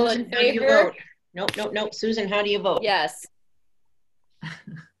 All Susan, in how do you favor? vote? Nope. Susan, how do you vote? Yes.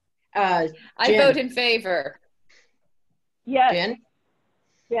 Jen, I vote in favor. Yes, Jen,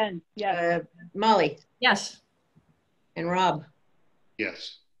 Jen, yes. Molly, Yes. and Rob.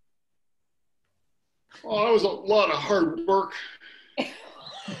 Yes. Oh, that was a lot of hard work.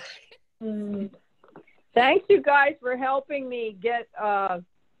 Thanks, you guys, for helping me get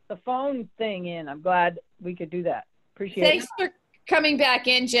the phone thing in. I'm glad we could do that. Appreciate Thanks for coming back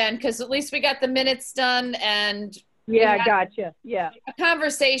in, Jen, because at least we got the minutes done and it. Yeah, gotcha. Yeah. a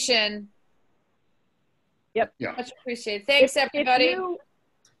conversation. Yep. Yeah. Much appreciated. Thanks, everybody.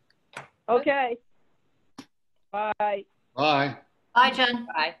 Okay. Bye. Bye. Bye, Jen.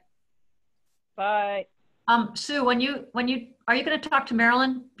 Bye. Bye. Sue, are you going to talk to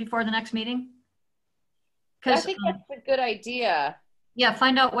Marilyn before the next meeting? I think that's a good idea. Yeah,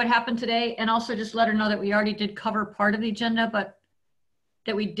 find out what happened today and also just let her know that we already did cover part of the agenda, but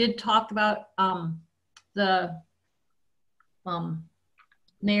that we did talk about the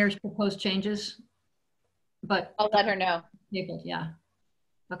mayor's proposed changes. But I'll let her know. yeah.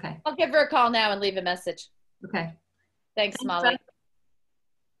 Okay. I'll give her a call now and leave a message. Okay. Thanks, Thanks, Molly. Beth.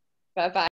 Bye-bye.